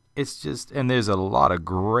 It's just, and there's a lot of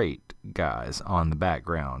great guys on the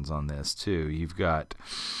backgrounds on this too. You've got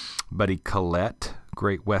Buddy Collette,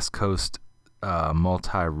 great West Coast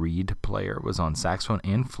multi-reed player, was on saxophone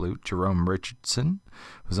and flute. Jerome Richardson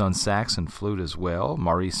was on sax and flute as well.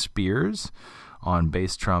 Maurice Spears on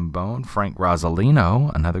bass trombone. Frank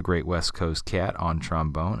Rosalino, another great West Coast cat, on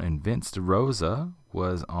trombone. And Vince DeRosa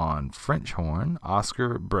was on French horn.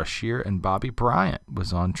 Oscar Brashear and Bobby Bryant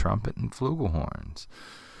was on trumpet and flugelhorns.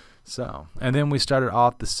 So, and then we started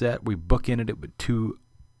off the set. We bookended it with two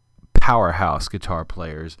powerhouse guitar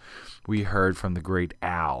players. We heard from the great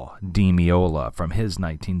Al Di Meola from his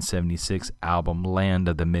 1976 album Land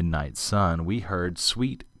of the Midnight Sun. We heard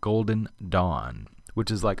Sweet Golden Dawn, which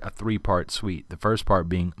is like a three-part suite. The first part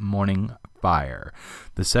being Morning Fire,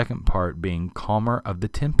 the second part being Calmer of the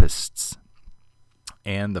Tempests,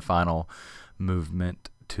 and the final movement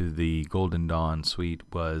to the Golden Dawn suite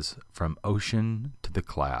was From Ocean to the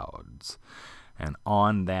Clouds. And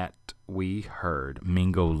on that, we heard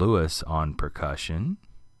Mingo Lewis on percussion.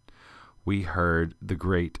 We heard the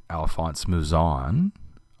great Alphonse Mouzon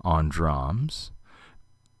on drums.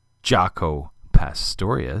 Jaco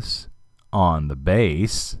Pastorius on the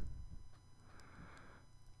bass.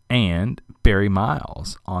 And Barry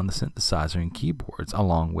Miles on the synthesizer and keyboards,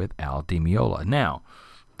 along with Al Di Meola. Now,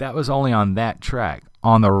 that was only on that track.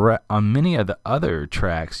 On many of the other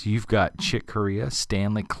tracks, you've got Chick Corea,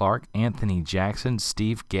 Stanley Clarke, Anthony Jackson,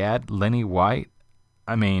 Steve Gadd, Lenny White.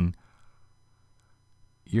 I mean,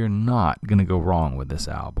 you're not going to go wrong with this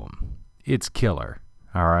album. It's killer,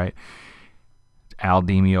 all right? Al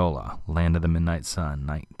Di Meola, Land of the Midnight Sun,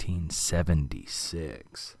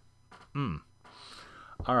 1976.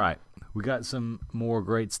 All right, we got some more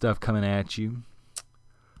great stuff coming at you.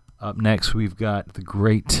 Up next, we've got the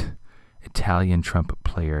great Italian trumpet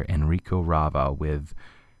player Enrico Rava with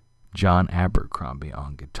John Abercrombie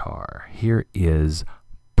on guitar. Here is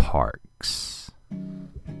Parks.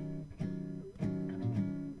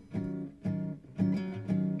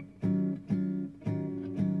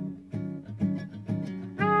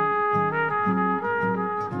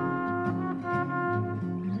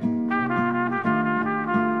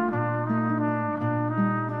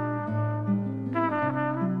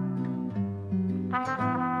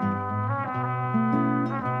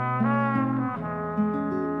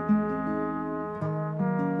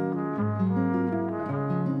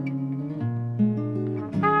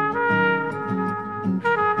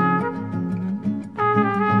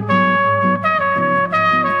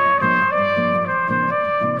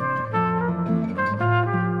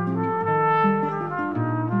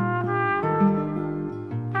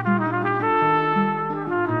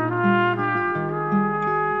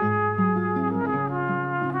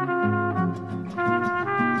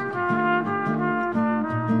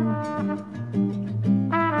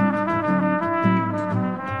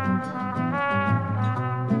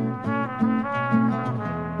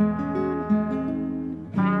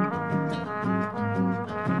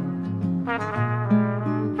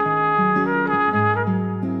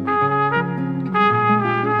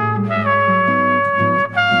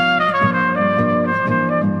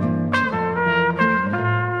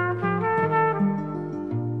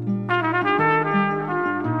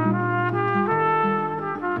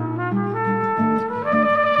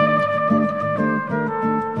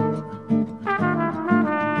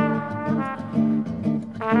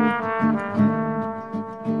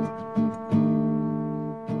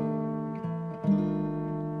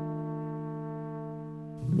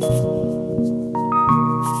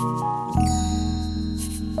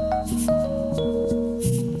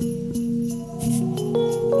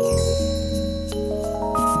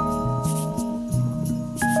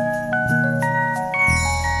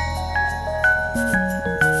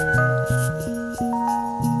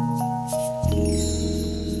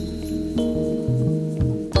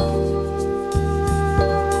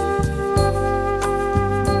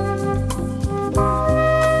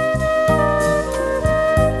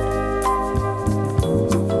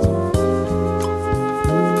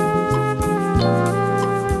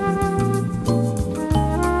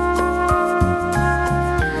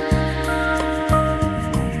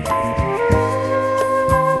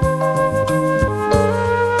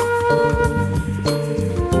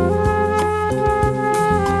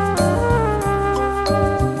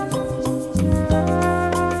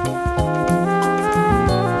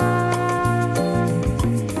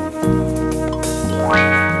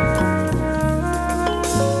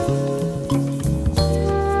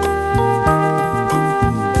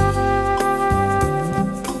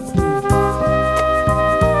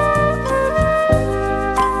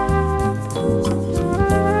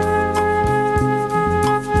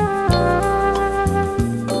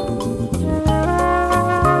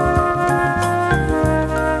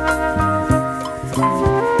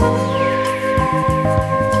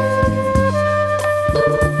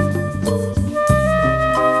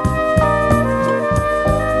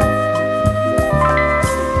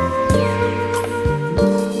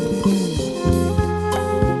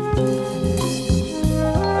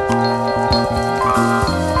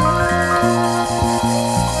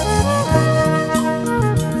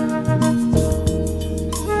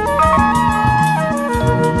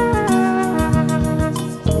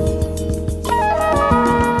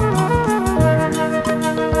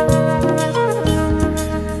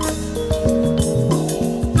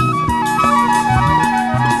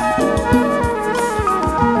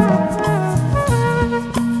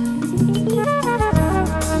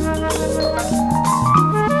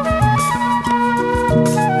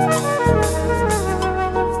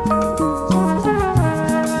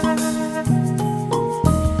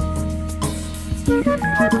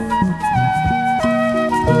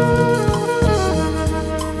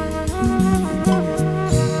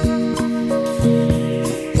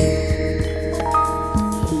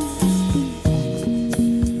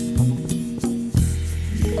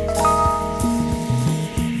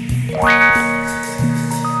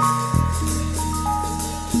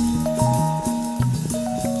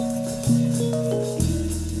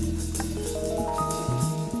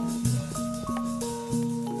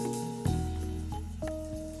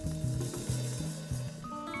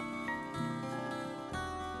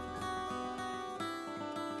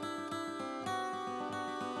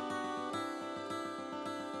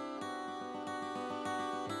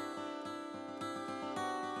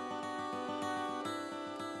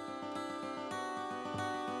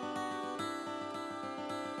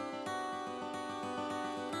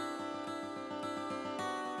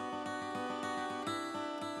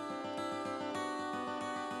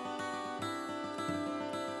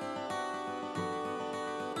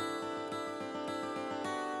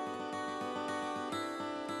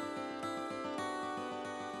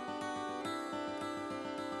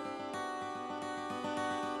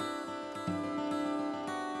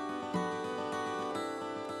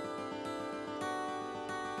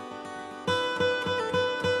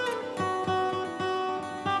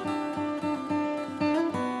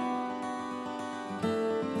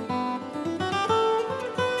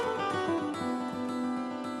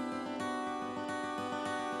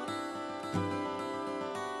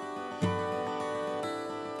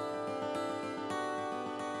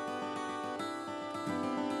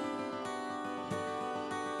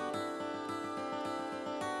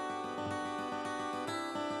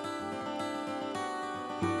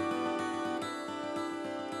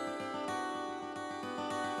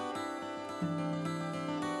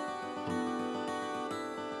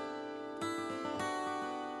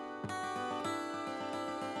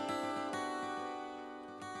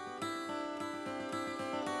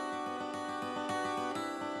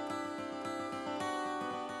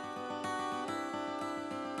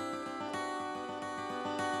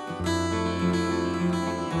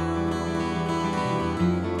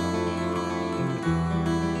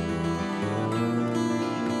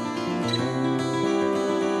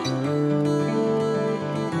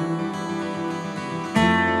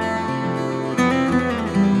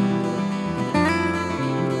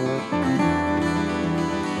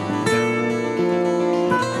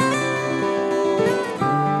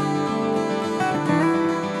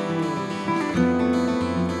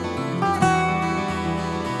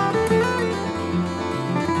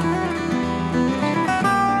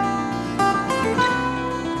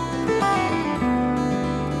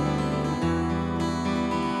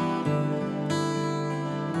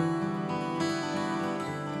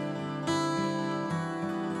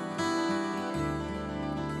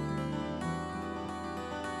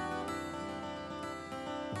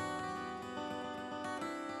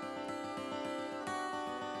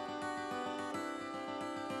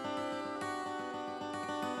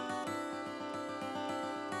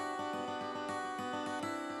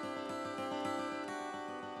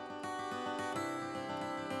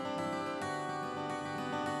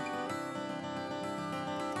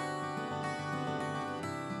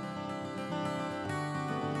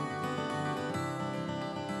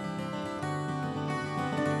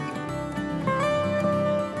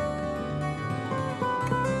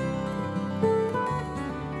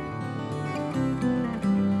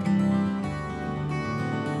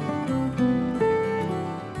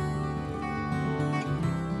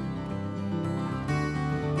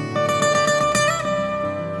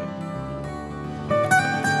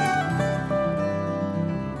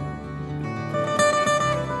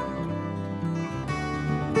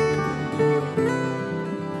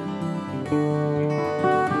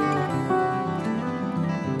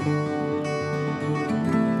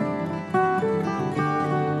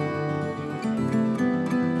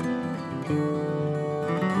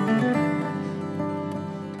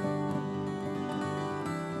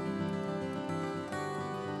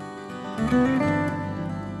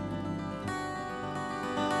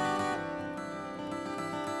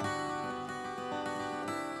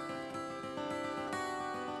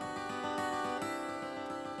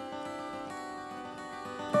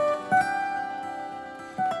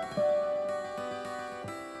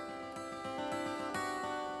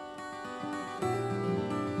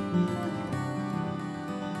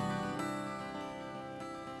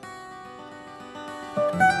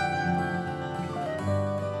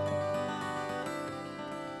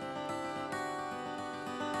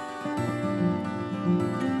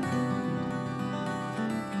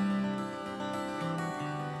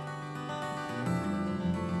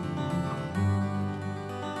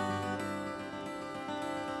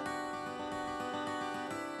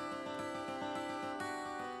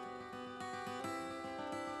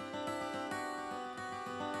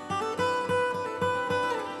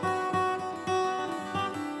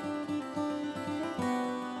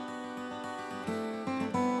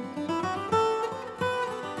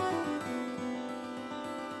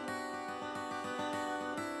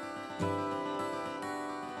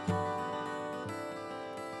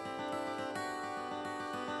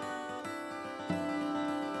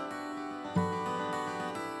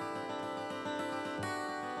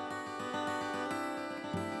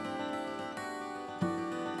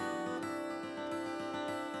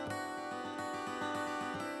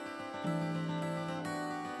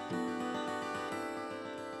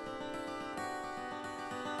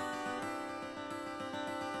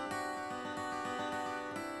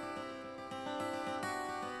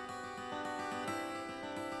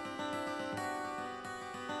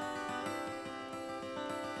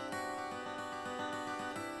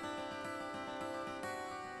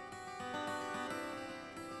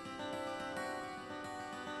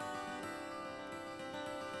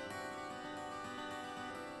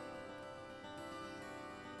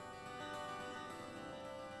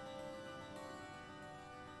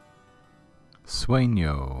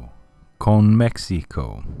 Sueño con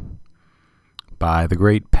Mexico by the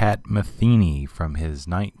great Pat Metheny from his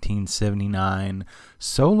 1979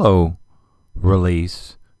 solo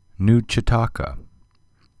release New Chitaka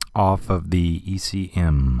off of the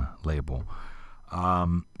ECM label.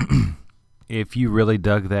 If you really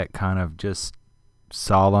dug that kind of just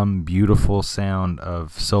solemn, beautiful sound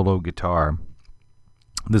of solo guitar,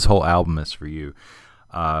 this whole album is for you.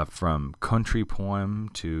 From Country Poem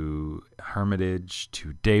to Hermitage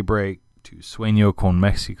to Daybreak to Sueño con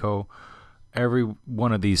Mexico, every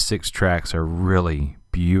one of these 6 tracks are really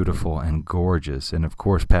beautiful and gorgeous. And of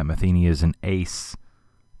course, Pat Metheny is an ace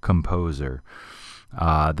composer.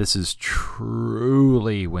 This is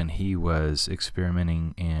truly when he was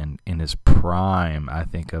experimenting and in his prime, I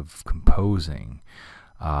think, of composing.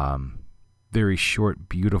 Very short,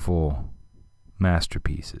 beautiful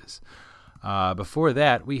masterpieces. Before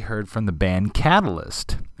that, we heard from the band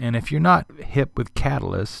Catalyst. And if you're not hip with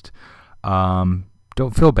Catalyst, don't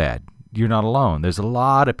feel bad. You're not alone. There's a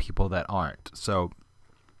lot of people that aren't. So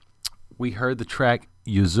we heard the track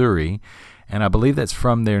Yuzuri, and I believe that's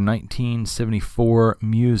from their 1974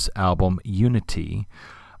 Muse album Unity,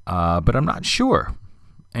 but I'm not sure.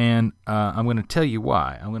 And I'm going to tell you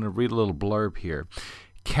why. I'm going to read a little blurb here.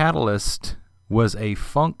 Catalyst was a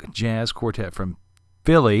funk jazz quartet from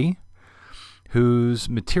Philly, whose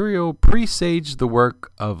material presaged the work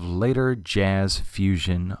of later jazz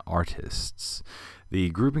fusion artists. The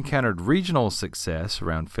group encountered regional success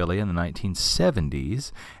around Philly in the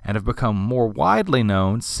 1970s and have become more widely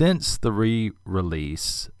known since the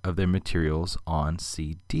re-release of their materials on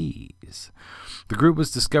CDs. The group was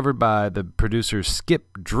discovered by the producer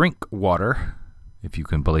Skip Drinkwater, if you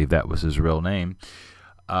can believe that was his real name,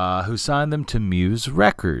 who signed them to Muse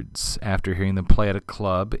Records after hearing them play at a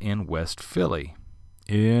club in West Philly.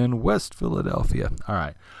 In West Philadelphia. All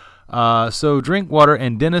right. So Drinkwater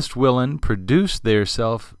and Dennis Willen produced their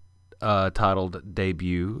self-titled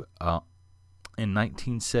debut in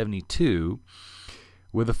 1972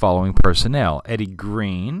 with the following personnel. Eddie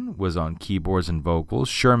Green was on keyboards and vocals.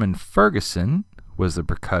 Sherman Ferguson was the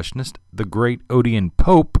percussionist. The great Odeon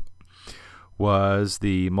Pope was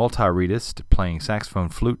the multi-reedist playing saxophone,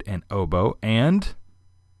 flute, and oboe. And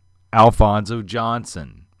Alphonso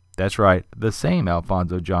Johnson. That's right, the same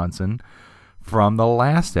Alphonso Johnson from the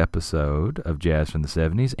last episode of Jazz from the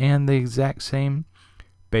 70s, and the exact same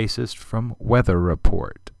bassist from Weather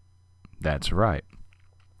Report. That's right.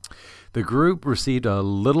 The group received a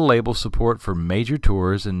little label support for major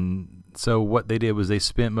tours, and so what they did was they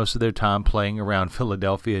spent most of their time playing around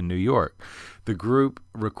Philadelphia and New York. The group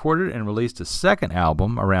recorded and released a second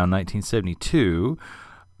album around 1972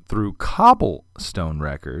 through Cobblestone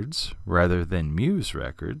Records rather than Muse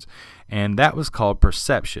Records, and that was called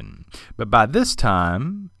Perception. But by this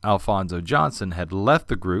time, Alphonso Johnson had left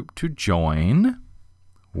the group to join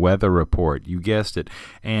Weather Report. You guessed it.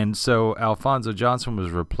 And so Alphonso Johnson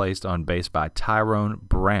was replaced on bass by Tyrone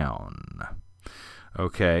Brown.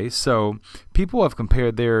 Okay, so people have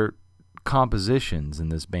compared their compositions in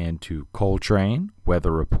this band to Coltrane,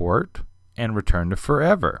 Weather Report, and Return to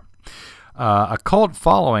Forever. A cult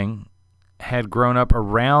following had grown up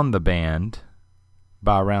around the band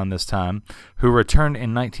by around this time, who returned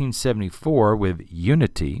in 1974 with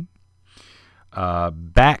Unity,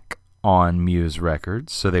 back on Muse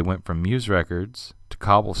Records. So they went from Muse Records to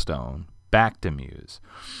Cobblestone, back to Muse.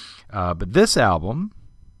 But this album,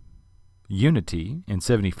 Unity, in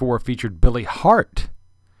 74, featured Billy Hart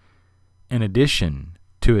in addition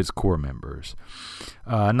to its core members.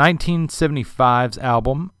 1975's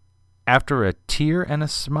album, After a Tear and a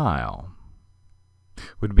Smile,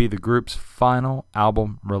 would be the group's final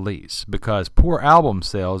album release because poor album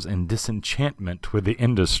sales and disenchantment with the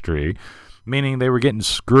industry, meaning they were getting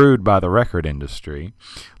screwed by the record industry,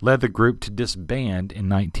 led the group to disband in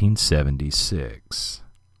 1976.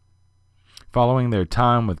 Following their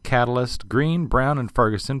time with Catalyst, Green, Brown, and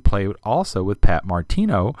Ferguson played also with Pat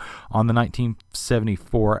Martino on the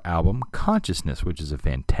 1974 album Consciousness, which is a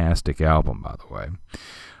fantastic album, by the way.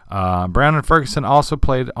 Brown and Ferguson also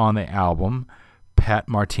played on the album Pat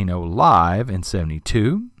Martino Live in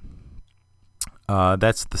 72.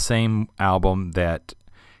 That's the same album that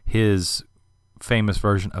his famous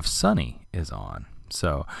version of Sunny is on.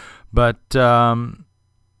 But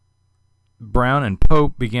Brown and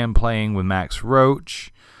Pope began playing with Max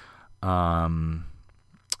Roach. And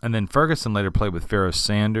then Ferguson later played with Pharoah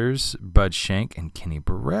Sanders, Bud Shank, and Kenny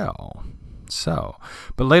Burrell.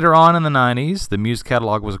 But later on in the 90s, the Muse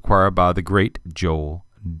catalog was acquired by the great Joel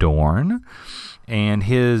Dorn, and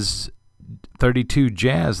his 32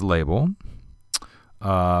 Jazz label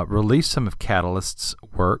released some of Catalyst's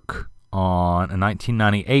work on a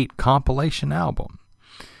 1998 compilation album,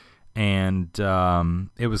 and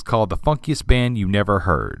it was called The Funkiest Band You Never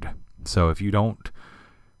Heard. So if you don't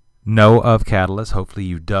know of Catalyst, hopefully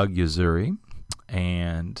you dug Yuzuri,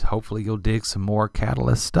 and hopefully you'll dig some more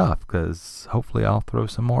Catalyst stuff, because hopefully I'll throw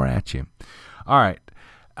some more at you. All right.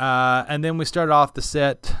 And then we started off the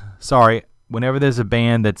set. Sorry, whenever there's a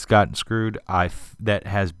band that's gotten screwed, that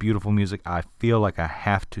has beautiful music, I feel like I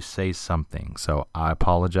have to say something. So I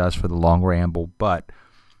apologize for the long ramble, but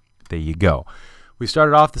there you go. We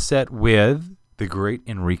started off the set with the great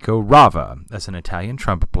Enrico Rava. That's an Italian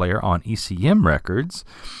trumpet player on ECM Records,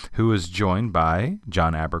 who was joined by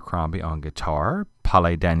John Abercrombie on guitar,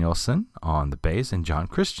 Palle Danielson on the bass, and John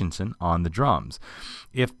Christensen on the drums.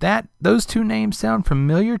 If those two names sound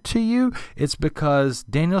familiar to you, it's because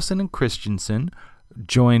Danielson and Christensen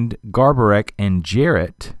joined Garbarek and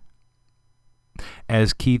Jarrett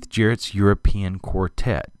as Keith Jarrett's European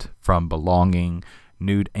Quartet from Belonging,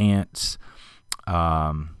 Nude Ants,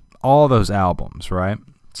 all those albums, right?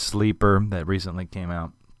 Sleeper that recently came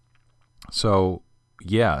out. So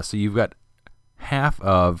you've got half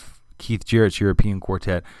of Keith Jarrett's European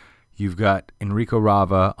Quartet. You've got Enrico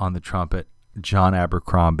Rava on the trumpet, John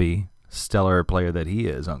Abercrombie, stellar player that he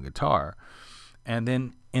is, on guitar. And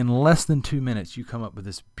then in less than 2 minutes, you come up with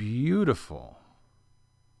this beautiful,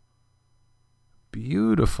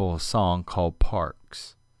 beautiful song called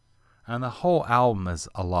Parks. And the whole album is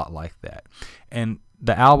a lot like that. And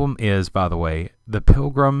the album is, by the way, The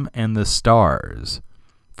Pilgrim and the Stars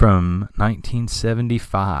from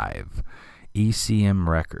 1975, ECM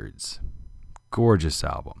Records. Gorgeous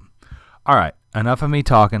album. All right, enough of me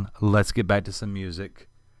talking. Let's get back to some music.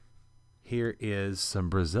 Here is some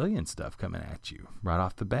Brazilian stuff coming at you right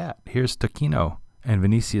off the bat. Here's Taquino and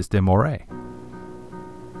Vinicius de Moraes.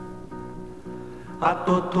 A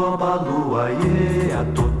totô balua, ye, a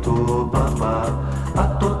totô babá.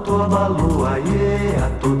 A totô balua, ye, a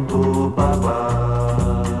totô babá.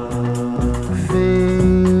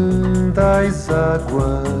 Vem das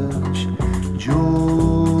águas de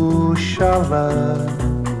Oxalá,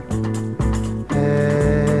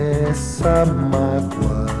 essa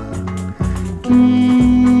mágoa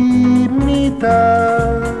que me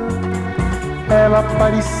dá. Ela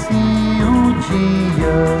parecia o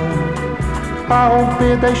dia a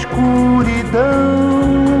romper da escuridão,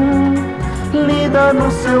 linda no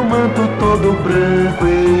seu manto todo branco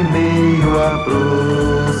em meio à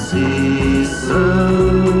procissão.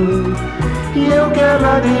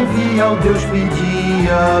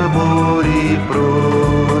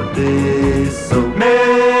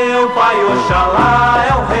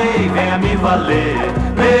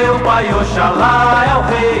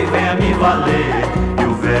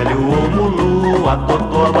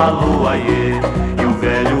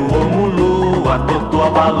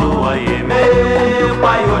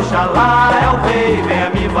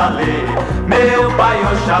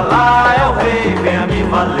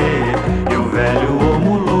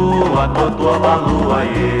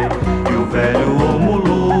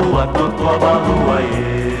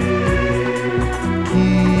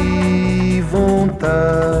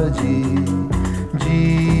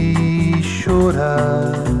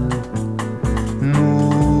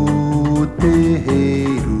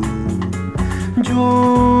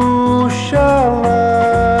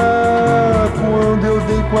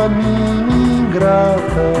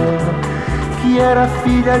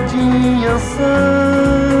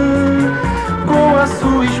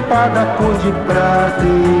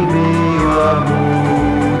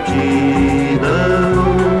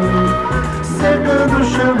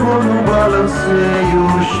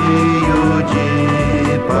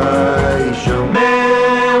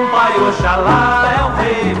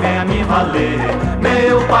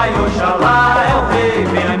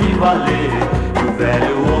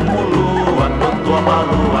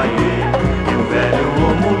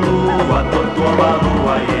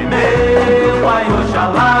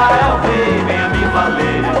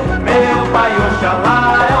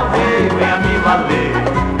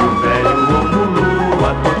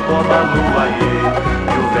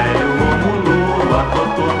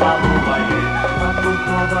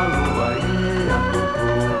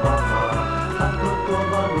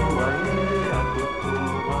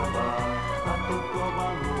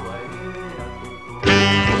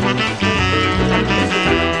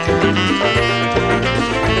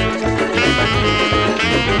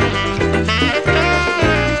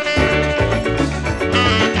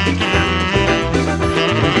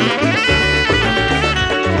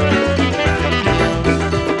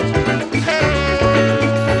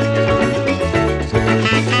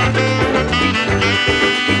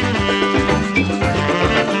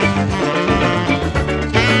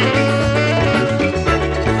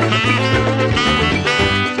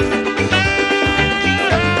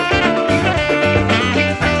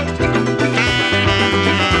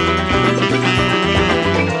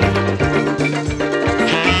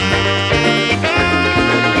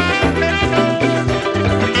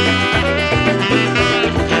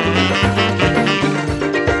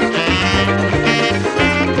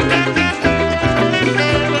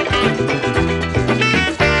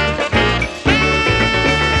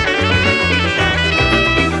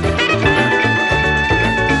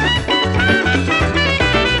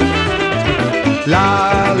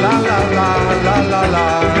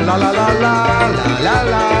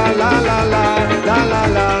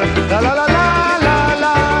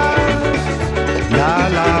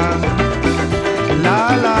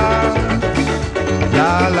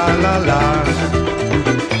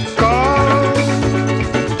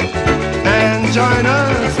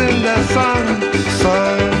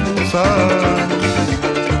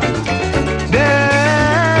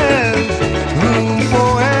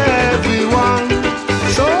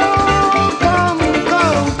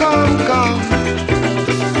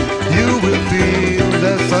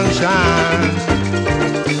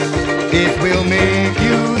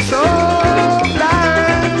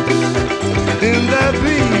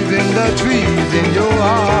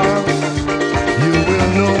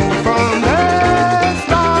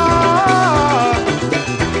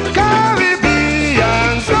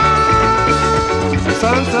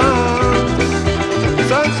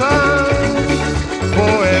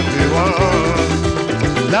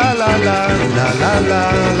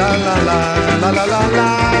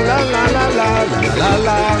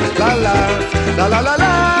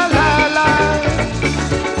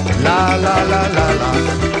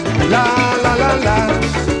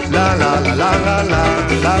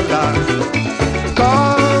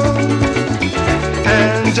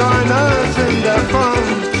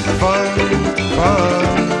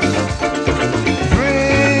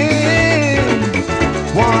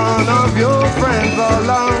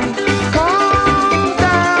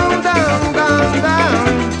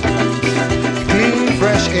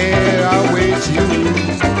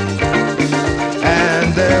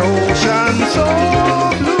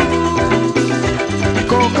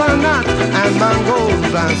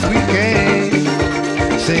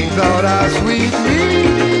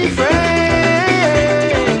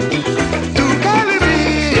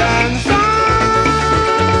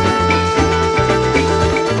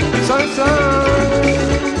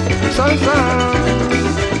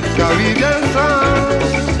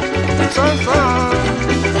 chanson.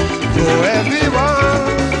 Oh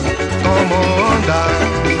everyone, come on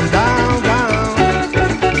down, down, down.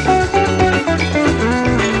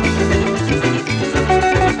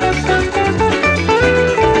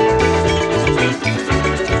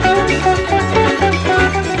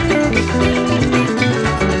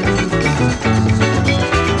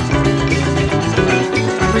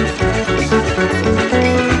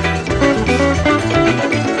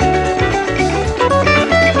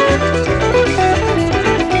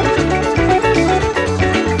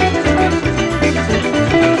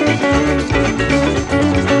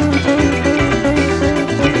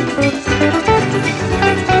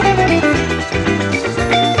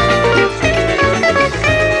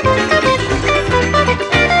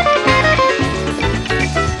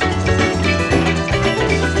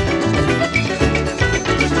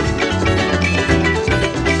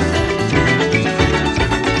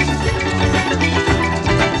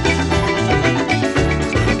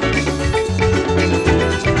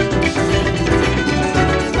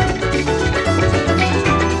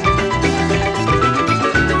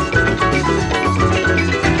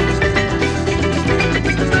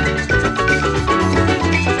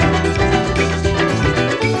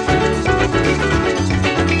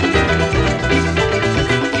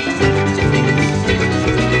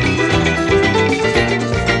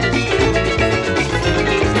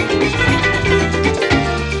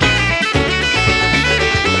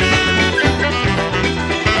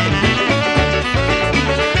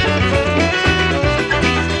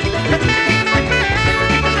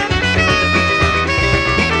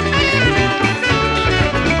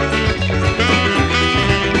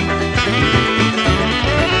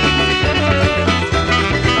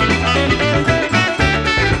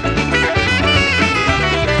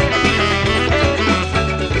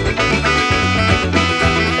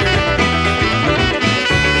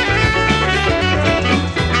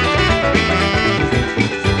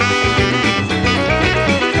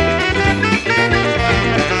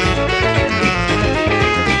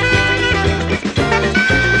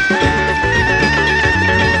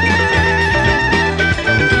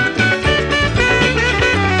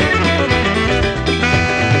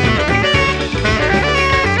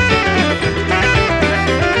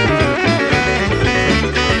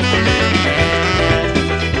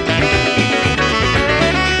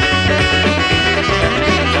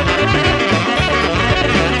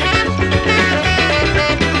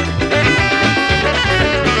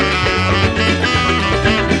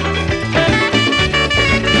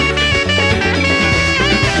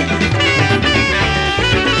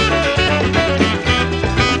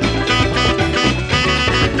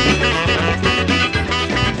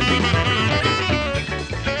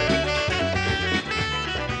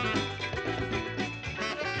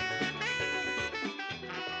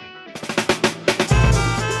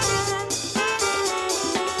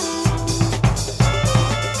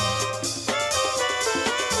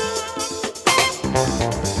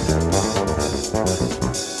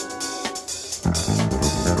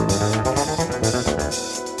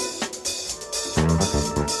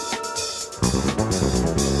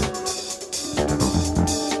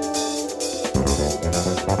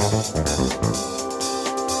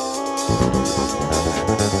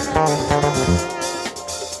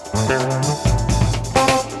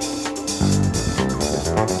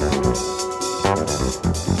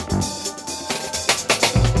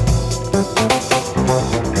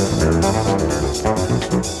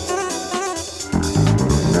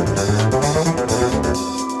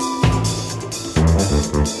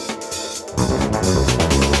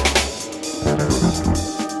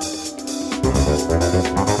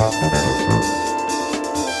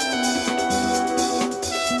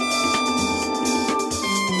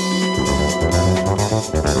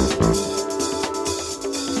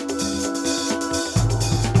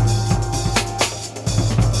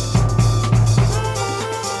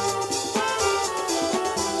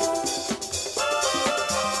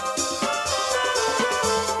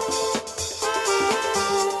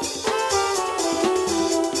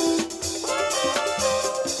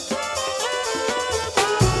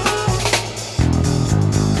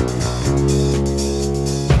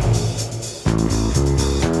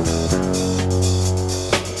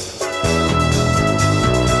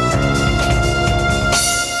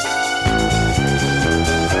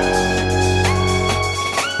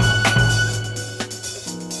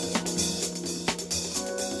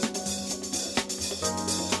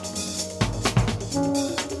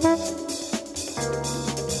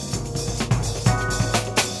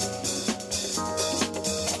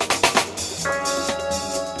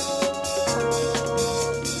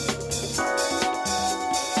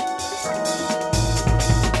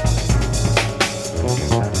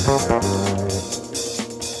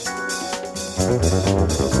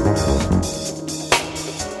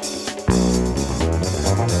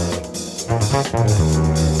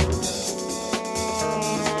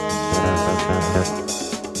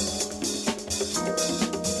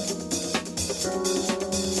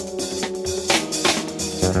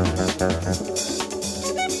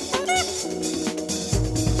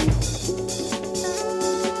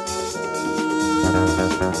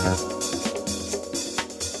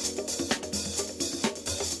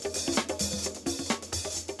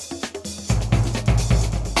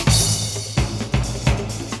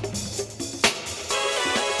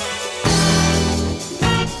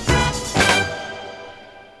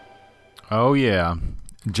 Oh, yeah.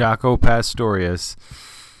 Jaco Pastorius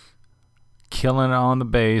killing it on the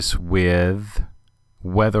bass with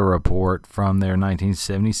Weather Report from their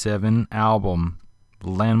 1977 album,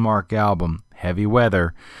 landmark album, Heavy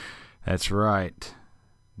Weather. That's right.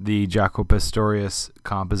 The Jaco Pastorius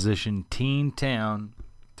composition, Teen Town.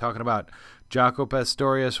 Talking about Jaco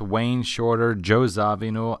Pastorius, Wayne Shorter, Joe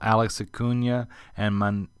Zawinul, Alex Acuna,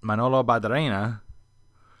 and Manolo Badrena.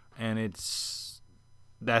 And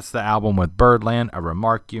that's the album with Birdland, A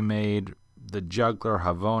Remark You Made, The Juggler,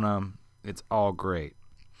 Havana. It's all great.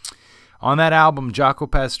 On that album,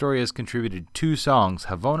 Jaco Pastorius contributed 2 songs,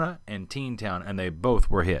 Havana and Teen Town, and they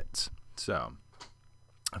both were hits. So,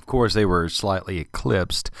 of course, they were slightly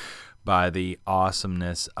eclipsed by the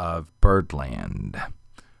awesomeness of Birdland,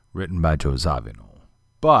 written by Joe Zawinul.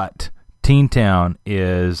 But Teen Town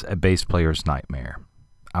is a bass player's nightmare.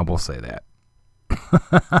 I will say that.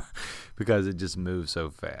 Because it just moves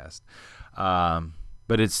so fast.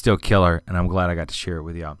 But it's still killer, and I'm glad I got to share it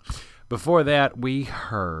with y'all. Before that, we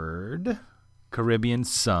heard Caribbean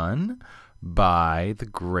Sun by the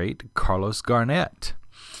great Carlos Garnett.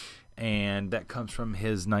 And that comes from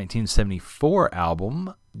his 1974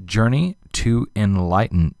 album, Journey to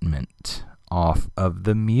Enlightenment, off of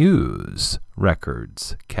the Muse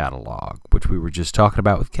Records catalog, which we were just talking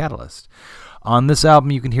about with Catalyst. On this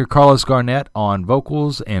album, you can hear Carlos Garnett on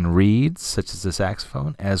vocals and reeds, such as the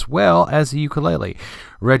saxophone, as well as the ukulele.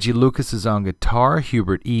 Reggie Lucas is on guitar.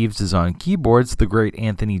 Hubert Eaves is on keyboards. The great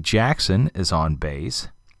Anthony Jackson is on bass.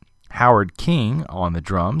 Howard King on the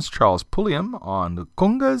drums. Charles Pulliam on the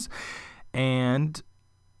congas. And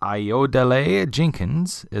Ayodele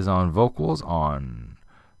Jenkins is on vocals on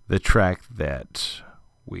the track that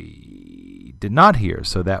we did not hear,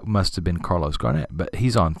 so that must have been Carlos Garnett, but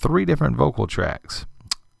he's on 3 different vocal tracks.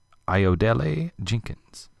 Ayodele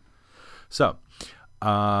Jenkins. So,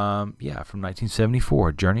 from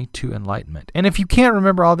 1974, Journey to Enlightenment. And if you can't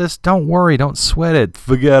remember all this, don't worry, don't sweat it,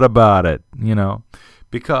 forget about it,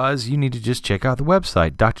 because you need to just check out the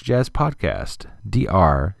website, Dr. Jazz Podcast,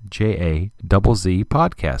 DRJAZZ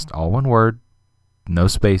Podcast, all one word, no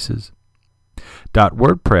spaces,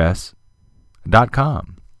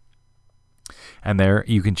 .wordpress.com. And there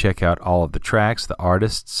you can check out all of the tracks, the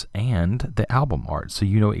artists, and the album art, so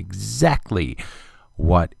you know exactly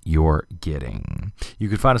what you're getting. You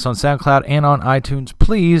can find us on SoundCloud and on iTunes.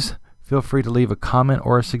 Please feel free to leave a comment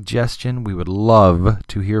or a suggestion. We would love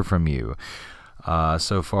to hear from you.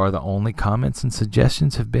 So far, the only comments and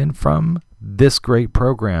suggestions have been from this great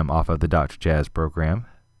program off of the Dr. Jazz program,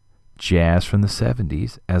 Jazz from the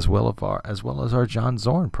 70s, as well as our John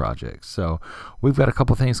Zorn project. So we've got a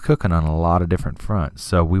couple things cooking on a lot of different fronts.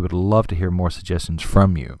 So we would love to hear more suggestions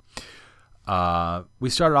from you. We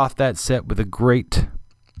started off that set with a great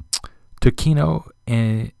Toquino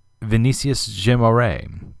and Vinicius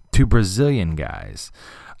Gemore, 2 Brazilian guys.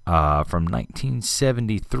 From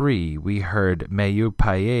 1973, we heard Meu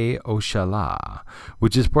Pai Oxalá,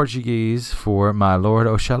 which is Portuguese for My Lord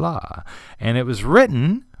Oxalá. And it was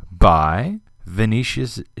written by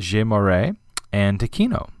Vinicius Gemore and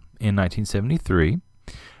Toquino in 1973.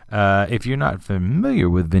 If you're not familiar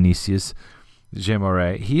with Vinicius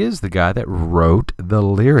Gemore, he is the guy that wrote the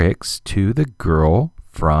lyrics to The Girl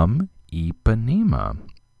from Ipanema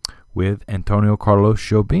with Antonio Carlos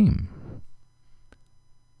Jobim.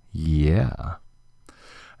 Yeah.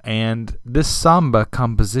 And this samba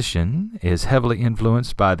composition is heavily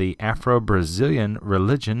influenced by the Afro-Brazilian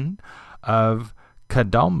religion of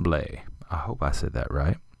Candomblé. I hope I said that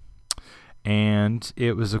right. And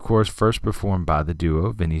it was, of course, first performed by the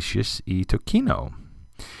duo Vinicius y Toquino.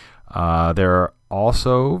 There are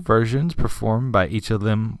also versions performed by each of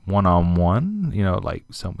them one-on-one, like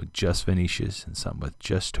some with just Vinicius and some with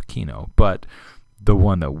just Toquino. But the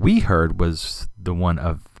one that we heard was the one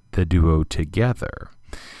of the duo together.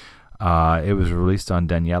 It was released on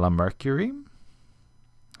Daniela Mercury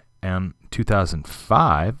and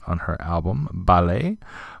 2005 on her album Ballet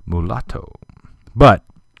Mulatto. But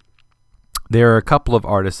There are a couple of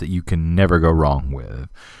artists that you can never go wrong with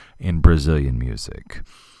in Brazilian music.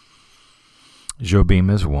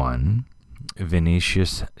 Jobim is one.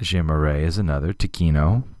 Vinicius Guimarães is another.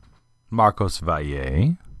 Tiquinho. Marcos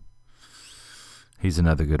Valle. He's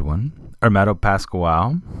another good one. Armando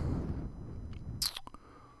Pascoal.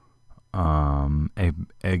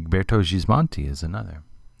 Egberto Gismonti is another.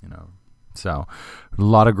 So a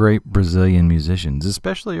lot of great Brazilian musicians,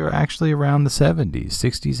 especially or actually around the 70s,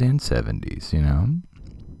 60s and 70s.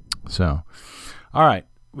 So, all right,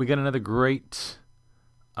 we got another great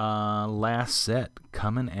last set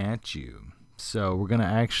coming at you. So we're going to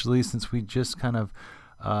actually, since we just kind of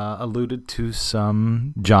alluded to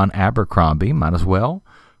some John Abercrombie, might as well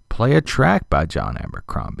play a track by John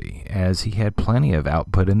Abercrombie, as he had plenty of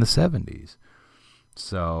output in the 70s.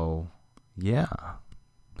 So, yeah,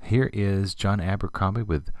 here is John Abercrombie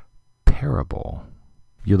with Parable.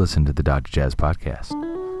 You listen to the Dr. Jazz Podcast.